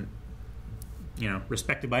wasn't,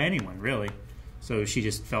 respected by anyone, really. So she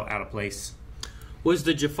just felt out of place. Was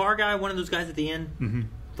the Jafar guy one of those guys at the end? Mm-hmm.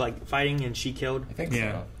 Like fighting and she killed? I think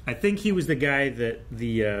so. I think he was the guy that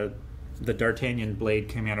the D'Artagnan blade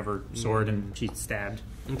came out of her sword and she stabbed.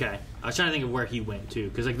 Okay. I was trying to think of where he went to,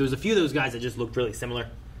 because like there was a few of those guys that just looked really similar.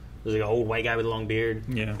 There's like an old white guy with a long beard,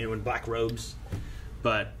 in black robes.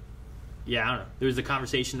 But yeah, I don't know. There was a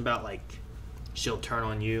conversation about like she'll turn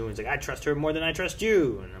on you, and it's like I trust her more than I trust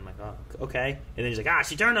you, and I'm like, oh, okay. And then he's like,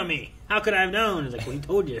 she turned on me. How could I have known? It's like, well, he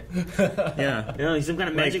told you. Yeah, he's some kind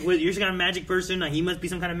of magic. You're some kind of magic person. He must be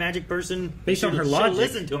some kind of magic person. Based on her logic,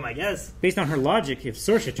 listen to him, I guess. Based on her logic, if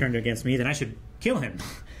Sorsha turned against me, then I should kill him.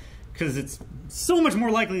 Because it's so much more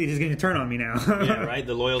likely that he's going to turn on me now. Yeah, right?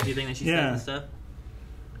 The loyalty thing that she says and stuff.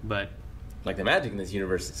 But like the magic in this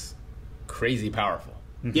universe is crazy powerful.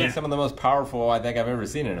 Yeah. It's some of the most powerful I think I've ever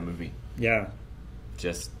seen in a movie. Yeah.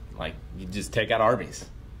 Just like you just take out armies.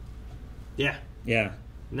 Yeah. Yeah.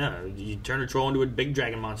 No, you turn a troll into a big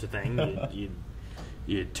dragon monster thing.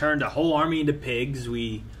 You turned a whole army into pigs.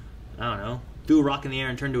 I don't know, threw a rock in the air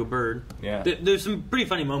and turned to a bird. Yeah. There's some pretty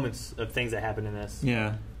funny moments of things that happen in this.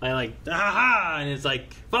 Yeah. Like, ha, and it's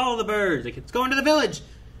like, follow the bird. Like, it's going to the village.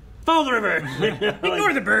 Follow the river.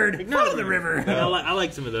 Ignore the bird. Follow the river. I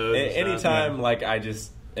like some of those. Anytime, like, I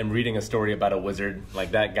just am reading a story about a wizard,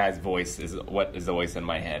 like, that guy's voice is what is always in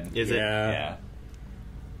my head. Is it? Yeah.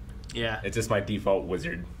 Yeah. It's just my default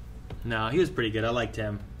wizard. No, he was pretty good. I liked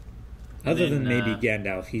him. Other than maybe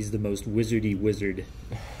Gandalf, he's the most wizardy wizard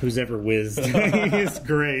who's ever whizzed. He's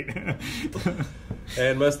great.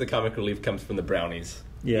 And most of the comic relief comes from the brownies.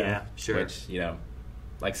 Yeah, sure. Which,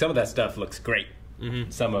 like some of that stuff looks great.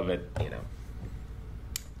 Mm-hmm. Some of it,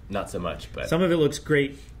 not so much. But some of it looks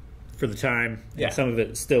great for the time. Yeah. And some of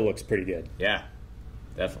it still looks pretty good. Yeah,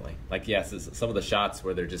 definitely. Like, some of the shots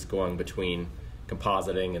where they're just going between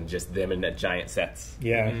compositing and just them in that giant sets.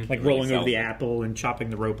 Yeah, like really rolling over the sells it. apple and chopping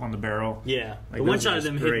the rope on the barrel. Yeah, like the one those shot are of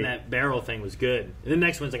them just hitting great. that barrel thing was good. And the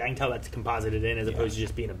next one's like I can tell that's composited in as opposed to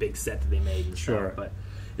just being a big set that they made and Sure. stuff. But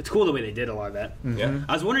it's cool the way they did a lot of that. Yeah.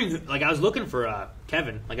 I was wondering, like, I was looking for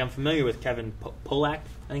Kevin. Like, I'm familiar with Kevin Polak,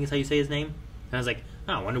 I think is how you say his name. And I was like,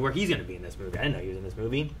 oh, I wonder where he's going to be in this movie. I didn't know he was in this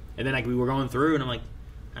movie. And then, like, we were going through, and I'm like,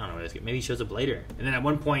 I don't know where this maybe he shows up later. And then at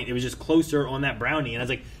one point, it was just closer on that brownie, and I was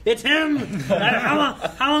like, it's him!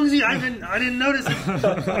 How long is he? I didn't notice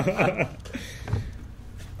it.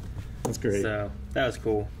 That's great. So, that was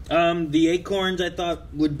cool. The Acorns, I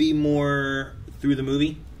thought, would be more through the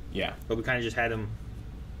movie. Yeah. But we kind of just had him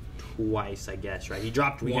twice, I guess, right? He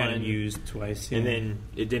dropped We one. got him used twice. Yeah. And then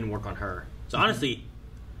it didn't work on her. So, honestly,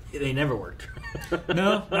 they never worked.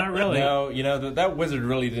 No, not really. No, you know, that wizard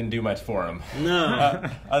really didn't do much for him. No.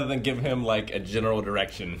 Other than give him, like, a general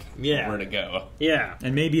direction where to go. Yeah.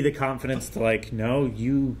 And maybe the confidence to, like, no,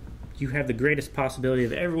 you have the greatest possibility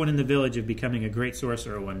of everyone in the village of becoming a great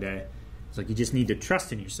sorcerer one day. It's like you just need to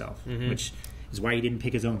trust in yourself, which is why he didn't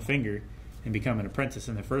pick his own finger and become an apprentice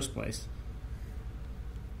in the first place.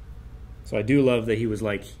 So I do love that he was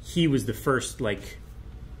the first, like,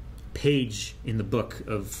 page in the book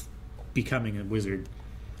of becoming a wizard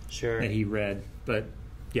that he read. But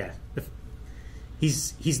yeah,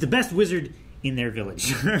 he's the best wizard in their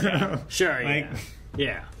village. Sure, like,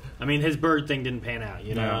 yeah. I mean, his bird thing didn't pan out,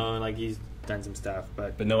 you know? Like, he's done some stuff,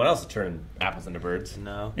 but no one else turned apples into birds.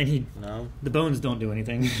 No. And the bones don't do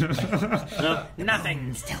anything. No,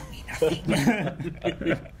 nothing. Tell me nothing.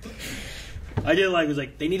 I did like, it was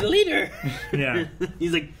like, they need a leader. Yeah.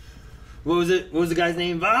 He's like, what was it? What was the guy's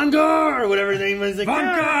name? Vanguard or whatever his name was. Like,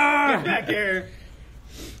 Vanguard! Get back here.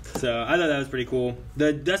 So I thought that was pretty cool.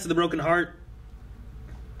 The Dust of the Broken Heart.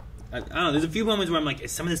 I don't know. There's a few moments where I'm like,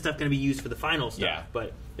 is some of this stuff going to be used for the final stuff? Yeah.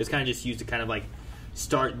 But it's kind of just used to kind of like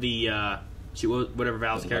start the whatever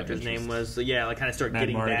Val's character's name was. So yeah, like kind of start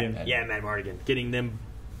getting Mardigan. that. Yeah, Mad Mardigan. Getting them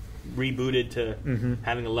rebooted to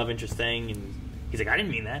having a love interest thing, and he's like, I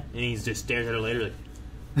didn't mean that, and he just stares at her later like.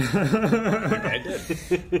 I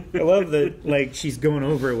love that, like, she's going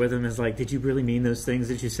over it with him. Is like, did you really mean those things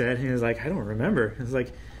that you said? And he's like, I don't remember. It's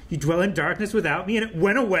like, you dwell in darkness without me, and it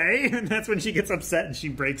went away. And that's when she gets upset and she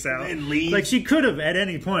breaks out and leaves. Like, she could have at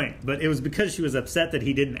any point, but it was because she was upset that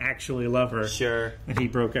he didn't actually love her. Sure. And he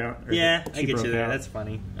broke out. Yeah, I get you there. That's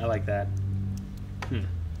funny. I like that.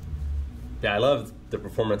 Yeah, I love the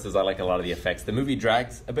performances. I like a lot of the effects. The movie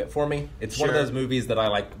drags a bit for me. It's one of those movies that I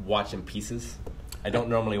like watch in pieces. I don't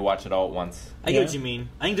normally watch it all at once. I get what you mean.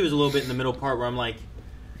 I think there was a little bit in the middle part where I'm like,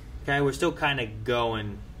 okay, we're still kind of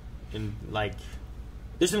going, and like,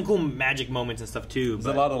 there's some cool magic moments and stuff too.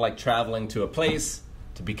 There's a lot of like traveling to a place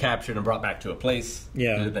to be captured and brought back to a place.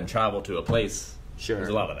 Yeah. Then travel to a place. Sure. There's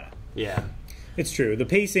a lot of that. Yeah. It's true. The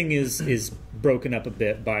pacing is broken up a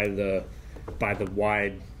bit by the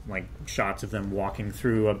wide, like, shots of them walking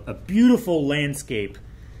through a beautiful landscape.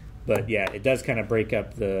 But yeah, it does kind of break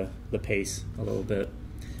up the pace a little bit.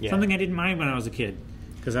 Yeah. Something I didn't mind when I was a kid,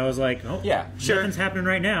 because I was like, oh yeah, nothing's happening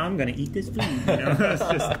right now. I'm going to eat this food. You know? It's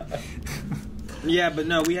just... Yeah, but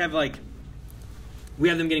no, we have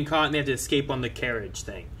them getting caught and they have to escape on the carriage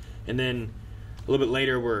thing, and then a little bit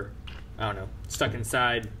later we're, I don't know, stuck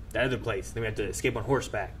inside that other place. Then we have to escape on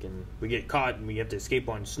horseback, and we get caught and we have to escape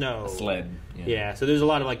on snow. A sled. Yeah, so there's a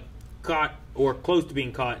lot of like caught or close to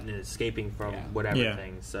being caught and escaping from whatever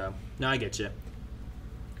things. So no, I get you.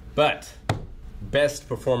 But best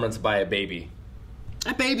performance by a baby.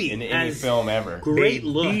 A baby in any film ever. Great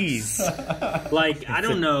looks. Like, I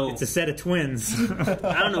don't know. It's a set of twins.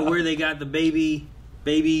 I don't know where they got the babies.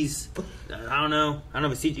 I don't know. I don't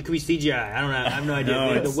know if it could be CGI. I don't know. I have no idea.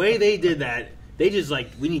 No, the way they did that, they just like,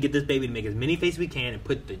 we need to get this baby to make as many faces we can and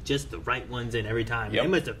put just the right ones in every time. Yep. They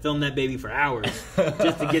must have filmed that baby for hours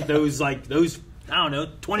just to get those I don't know,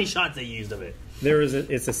 20 shots they used of it.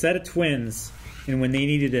 It's a set of twins, and when they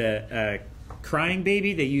needed a crying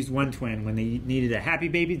baby, they used one twin. When they needed a happy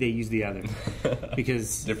baby, they used the other.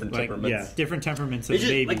 Because different temperaments. Yeah, different temperaments of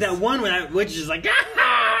babies. Like that one which is just like,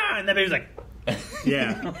 ah! And that baby's like,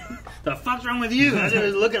 yeah. The fuck's wrong with you? That's what it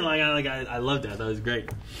was looking like. I loved that. That was great.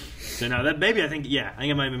 So no, that baby, I think it might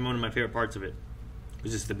have been one of my favorite parts of it. It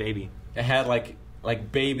was just the baby. It had like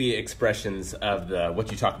baby expressions of the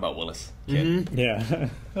what you talk about, Willis. Kid. Mm-hmm. Yeah.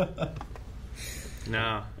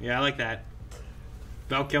 No, yeah, I like that.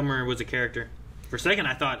 Val Kilmer was a character. For a second,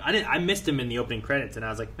 I thought I missed him in the opening credits, and I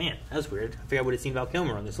was like, man, that was weird. I figured I would have seen Val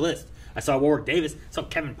Kilmer on this list. I saw Warwick Davis, I saw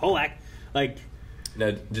Kevin Pollak. Like,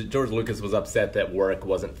 no, George Lucas was upset that Warwick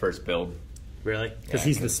wasn't first billed. Really? Because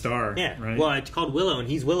he's the star. Yeah. Right? Well, it's called Willow, and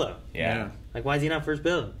he's Willow. Yeah. Like, why is he not first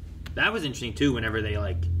billed? That was interesting too. Whenever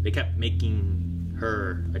they kept making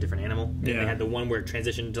her a different animal. Yeah. They had the one where it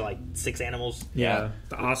transitioned to like 6 animals. Yeah.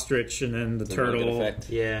 The ostrich and then the turtle.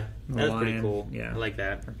 Yeah. That was pretty cool. Yeah. I like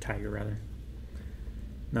that. Or tiger, rather.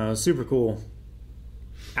 No, it was super cool.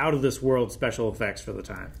 Out of this world special effects for the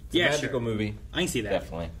time. It's a magical movie. I can see that.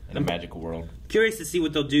 Definitely. In a magical world. Curious to see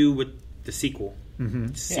what they'll do with the sequel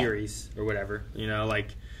series or whatever. You know, like,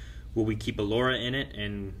 will we keep Allura in it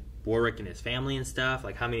and Warwick and his family and stuff?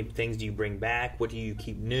 Like, how many things do you bring back? What do you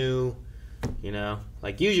keep new? You know,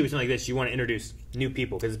 like usually with something like this, you want to introduce new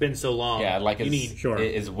people because it's been so long. Yeah, like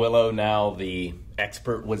is Willow now the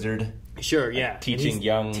expert wizard? Sure, yeah. Teaching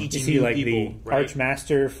young is he like people, the right?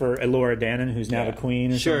 Archmaster for Elora Danon, who's now the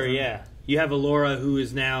queen? Or Sure, something? yeah. You have Allura, who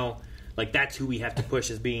is now like that's who we have to push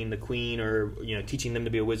as being the queen, or you know, teaching them to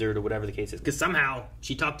be a wizard or whatever the case is. Because somehow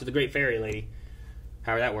she talked to the Great Fairy Lady.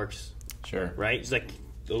 However that works. Sure. Right? She's like,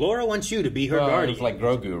 Allura wants you to be her Well, guardian. it's like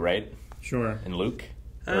Grogu, right? Sure. And Luke,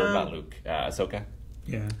 or not Luke, Ahsoka.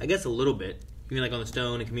 Yeah. I guess a little bit. You mean like on the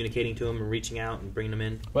stone and communicating to him and reaching out and bringing them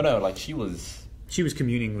in? Well, no, like she was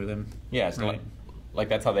communing with him. Yeah, so like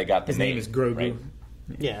that's how they got the His name is Grogu. Right?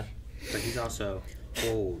 Yeah, but he's also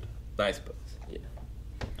old. I suppose. Yeah.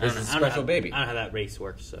 I don't This is a know special baby. I don't know how that race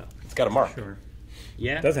works. So it's got a mark. Sure.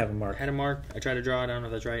 Yeah, It does have a mark. Had a mark. I tried to draw it. I don't know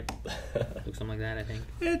if that's right. Looks something like that. I think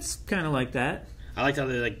It's kind of like that. I liked how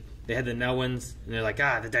they had the Nelwins and they're like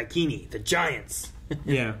the Daikini, the giants.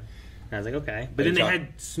 Yeah. And I was like, okay, but then they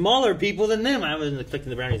had smaller people than them. I wasn't expecting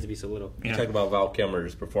the brownies to be so little. You talk about Val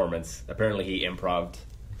Kilmer's performance. Apparently, he improv'd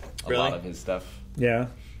a lot of his stuff. Yeah.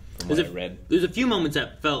 From what I read. There's a few moments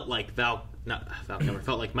that felt like Val Kilmer,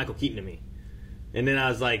 felt like Michael Keaton to me. And then I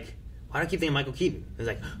was like, why do I keep thinking Michael Keaton? I was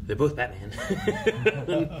like, they're both Batman.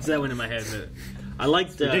 So that went in my head. But I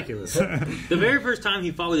liked ridiculous. The very first time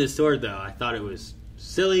he fought with his sword, though, I thought it was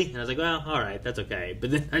silly. And I was like, well, all right, that's okay.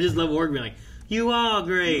 But then I just love Warwick being like, you are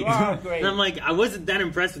great. You are great. And I'm like, I wasn't that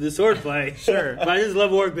impressed with the swordplay. Sure. But I just love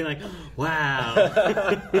Warwick being like, wow.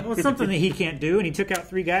 Well, it's something that he can't do, and he took out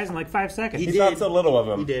 3 guys in like 5 seconds. He thought so little of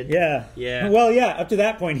him. He did. Yeah. Yeah. Well, yeah, up to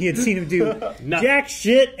that point, he had seen him do jack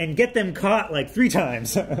shit and get them caught like 3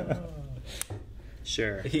 times.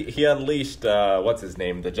 Sure. He unleashed, what's his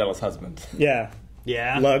name? The jealous husband. Yeah.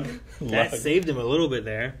 Yeah. Lug. That saved him a little bit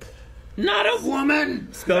there. Not a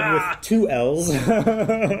woman! Spelled with 2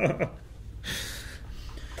 L's.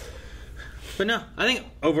 But no, I think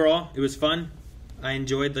overall it was fun. I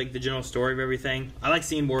enjoyed like the general story of everything. I like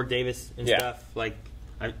seeing Warwick Davis and stuff. Like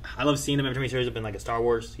I love seeing him every time he shows up in like a Star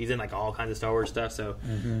Wars. He's in like all kinds of Star Wars stuff. So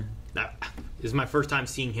this is my first time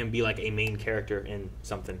seeing him be like a main character in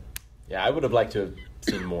something. Yeah, I would have liked to have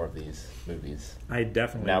seen more of these movies. I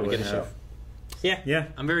definitely Now we would get a show. Yeah, Yeah.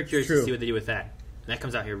 I'm very curious True. to see what they do with that. That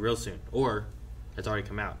comes out here real soon, or it's already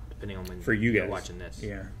come out, depending on when For you you're guys. watching this.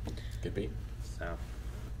 Yeah. Could be. So,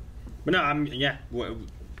 but no,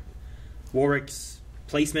 Warwick's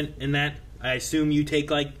placement in that. I assume you take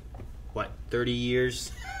like what 30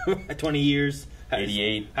 years, 20 years,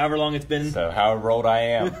 88. however long it's been. So however old I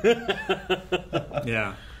am.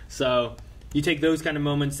 Yeah. So you take those kind of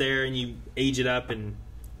moments there and you age it up,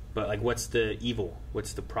 but like, what's the evil?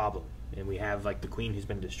 What's the problem? And we have like the queen who's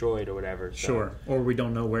been destroyed or whatever. So. Sure. Or we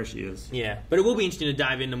don't know where she is. Yeah, but it will be interesting to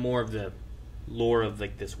dive into more of the lore of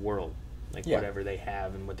like this world, like Yeah. whatever they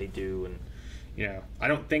have and what they do, and you know, I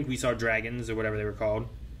don't think we saw dragons or whatever they were called.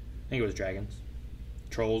 I think it was dragons,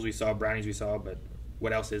 trolls. We saw brownies. We saw, but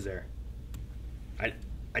what else is there?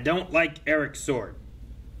 I don't like Eric's sword.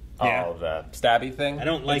 Oh, the stabby thing? I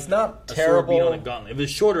don't like It's not a terrible. sword being on a gauntlet. If it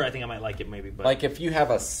was shorter, I think I might like it maybe. But Like if you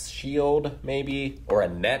have a shield maybe or a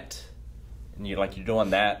net and you're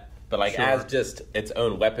doing that, but like Sure. as just its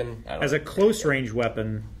own weapon. I don't As a close range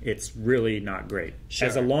weapon, it's really not great. Sure.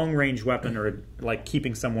 As a long range weapon or like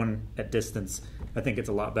keeping someone at distance, I think it's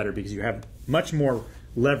a lot better because you have much more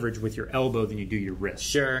leverage with your elbow than you do your wrist.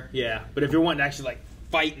 sure, yeah. But if you're wanting to actually like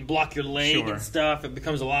fight and block your leg Sure. and stuff, it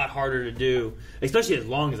becomes a lot harder to do, especially as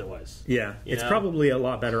long as it was. Yeah, You it's know? probably a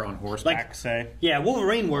lot better on horseback, Like- say. Yeah,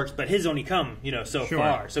 Wolverine works, but his only come, so Sure.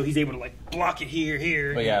 far. So he's able to like block it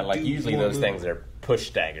here. But yeah, and like do usually more those movement. things are push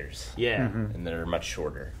daggers. Yeah. And they're much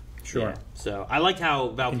shorter. Sure. Yeah. So I liked how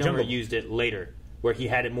Val In Kilmer Jungle. used it later, where he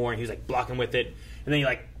had it more and he was like blocking with it, and then he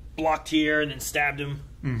like blocked here and then stabbed him.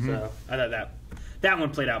 So I thought that one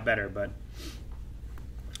played out better,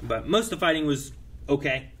 but most of the fighting was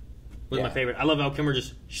okay. Was Yeah. my favorite. I love Val Kilmer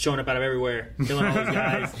just showing up out of everywhere, killing all these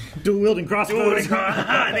guys, Dual wielding crossbows.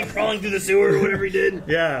 and then crawling through the sewer or whatever he did.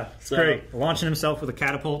 Yeah, it's So- great. Launching himself with a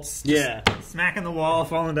catapult. Just Yeah. smacking the wall,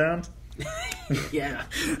 falling down. Yeah.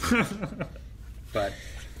 but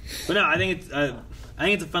no, I think it's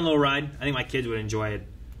a fun little ride. I think my kids would enjoy it,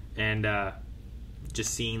 and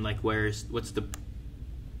just seeing like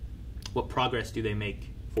what progress do they make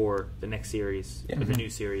for the next series, or the new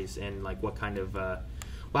series, and like what kind of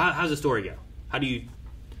how's the story go? How do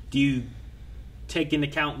you take into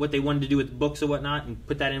account what they wanted to do with books or whatnot and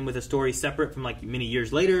put that in with a story separate from like many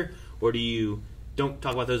years later, or do you don't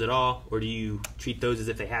talk about those at all, or do you treat those as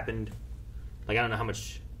if they happened? Like, I don't know how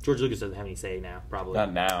much George Lucas doesn't have any say now, probably.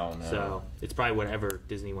 Not now, no. So it's probably whatever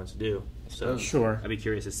Disney wants to do. So sure, I'd be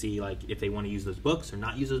curious to see like if they want to use those books or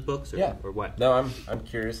not use those books, or, or what. No, I'm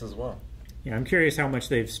curious as well. Yeah, I'm curious how much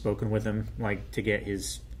they've spoken with him, like to get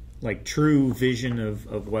his like true vision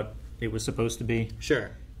of what it was supposed to be.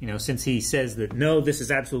 Sure. You know, since he says that no, this is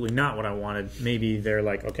absolutely not what I wanted. Maybe they're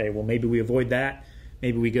like, okay, well, maybe we avoid that.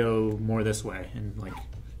 Maybe we go more this way and like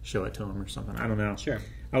show it to him or something. I don't know. Sure.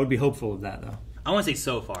 I would be hopeful of that though. I want to say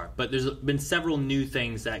so far, but there's been several new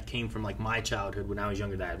things that came from like my childhood when I was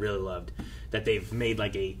younger that I really loved, that they've made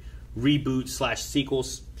like a reboot / sequel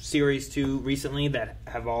series to recently that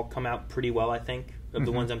have all come out pretty well, I think, of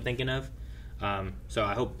the ones I'm thinking of. So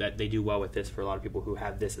I hope that they do well with this for a lot of people who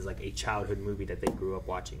have this as like a childhood movie that they grew up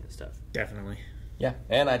watching and stuff. Definitely. Yeah,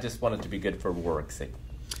 and I just want it to be good for Warwick's sake.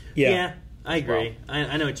 Yeah, I agree.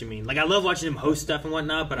 Well, I know what you mean. Like, I love watching him host stuff and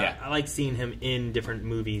whatnot, but I like seeing him in different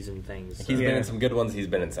movies and things. So. He's been in some good ones. He's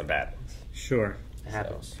been in some bad ones. Sure. It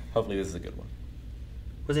happens. So, hopefully this is a good one.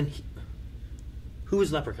 Wasn't he... Who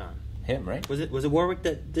was Leprechaun? Him, right? Was it Warwick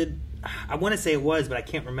that did... I want to say it was, but I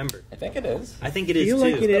can't remember. I think it is. I think it is, too. I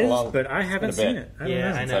feel like it is, but I it's haven't seen it. I don't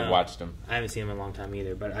know. Since I've watched him. I haven't seen him in a long time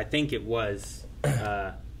either, but I think it was...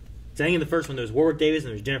 So I think in the first one there was Warwick Davis and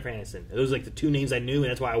there was Jennifer Aniston. Those were like the two names I knew, and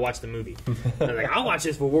that's why I watched the movie. I was like, I'll watch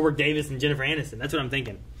this for Warwick Davis and Jennifer Aniston. That's what I'm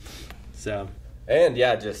thinking. So. And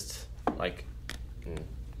yeah, just like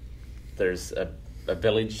there's a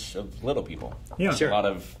village of little people. Yeah, sure. A lot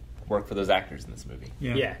of work for those actors in this movie.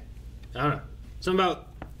 Yeah. I don't know. Something about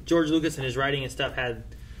George Lucas and his writing and stuff had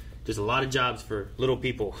just a lot of jobs for little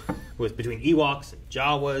people, with between Ewoks and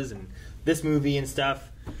Jawas and this movie and stuff.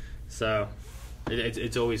 So.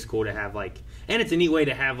 It's always cool to have like, and it's a neat way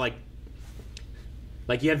to have like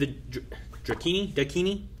you have the Daikini.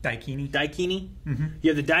 Mm-hmm.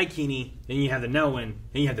 You have the Daikini, and you have the Noan, and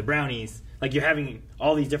you have the Brownies. Like, you're having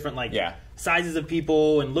all these different like sizes of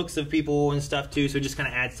people and looks of people and stuff too. So it just kind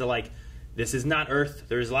of adds to like, this is not Earth.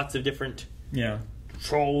 There's lots of different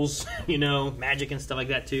trolls, magic and stuff like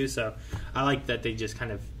that too. So I like that they just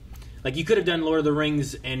kind of like, you could have done Lord of the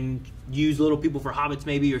Rings and used little people for hobbits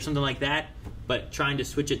maybe or something like that. But trying to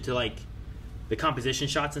switch it to like the composition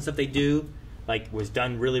shots and stuff they do, like, was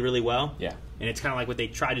done really, really well. Yeah. And it's kind of like what they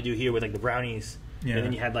tried to do here with like the Brownies. Yeah. And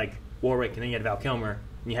then you had like Warwick, and then you had Val Kilmer,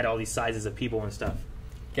 and you had all these sizes of people and stuff.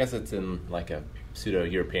 Guess it's in like a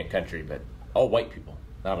pseudo-European country, but all white people.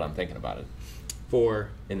 Now that I'm thinking about it.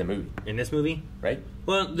 In the movie. In this movie, right?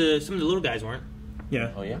 Well, some of the little guys weren't.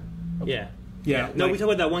 Yeah. Oh yeah. Okay. Yeah. No, like we talk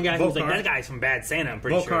about that one guy who was like, Volkar. that guy's from Bad Santa. I'm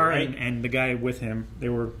pretty Volkar sure, right? and the guy with him, they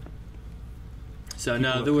were. So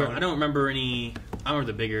no, there were. I don't remember any. I don't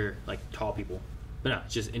remember the bigger, like, tall people. But no,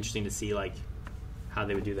 it's just interesting to see like how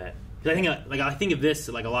they would do that. Because I think of this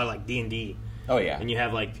like a lot of like D&D. Oh yeah. And you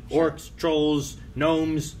have like orcs, trolls,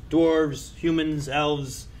 gnomes, dwarves, humans,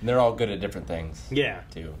 elves. And they're all good at different things. Yeah.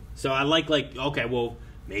 Too. So I like okay, well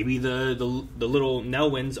maybe the little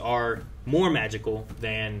Nelwyns are more magical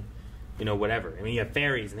than whatever. I mean, you have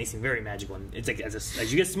fairies, and they seem very magical. And it's like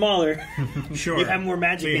as you get smaller, Sure, you have more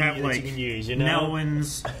magic so you have, that like, you can use.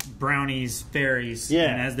 Nelwyns, brownies, fairies,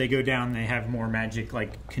 and as they go down, they have more magic,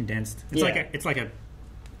 like condensed. It's like a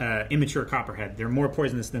immature copperhead. They're more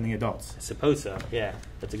poisonous than the adults. I suppose so. Yeah,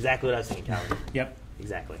 that's exactly what I was thinking, Calvin. Yep,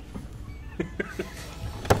 exactly.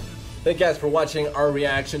 Thank you guys for watching our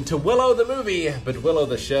reaction to Willow the movie, but Willow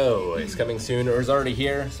the show is coming soon or is already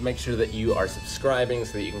here, so make sure that you are subscribing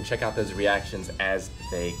so that you can check out those reactions as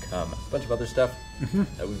they come. A bunch of other stuff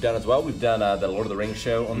that we've done as well. We've done the Lord of the Rings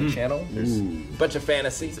show on the channel. There's a bunch of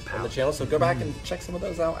fantasy on the channel, so go back and check some of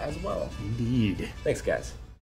those out as well. Indeed. Thanks, guys.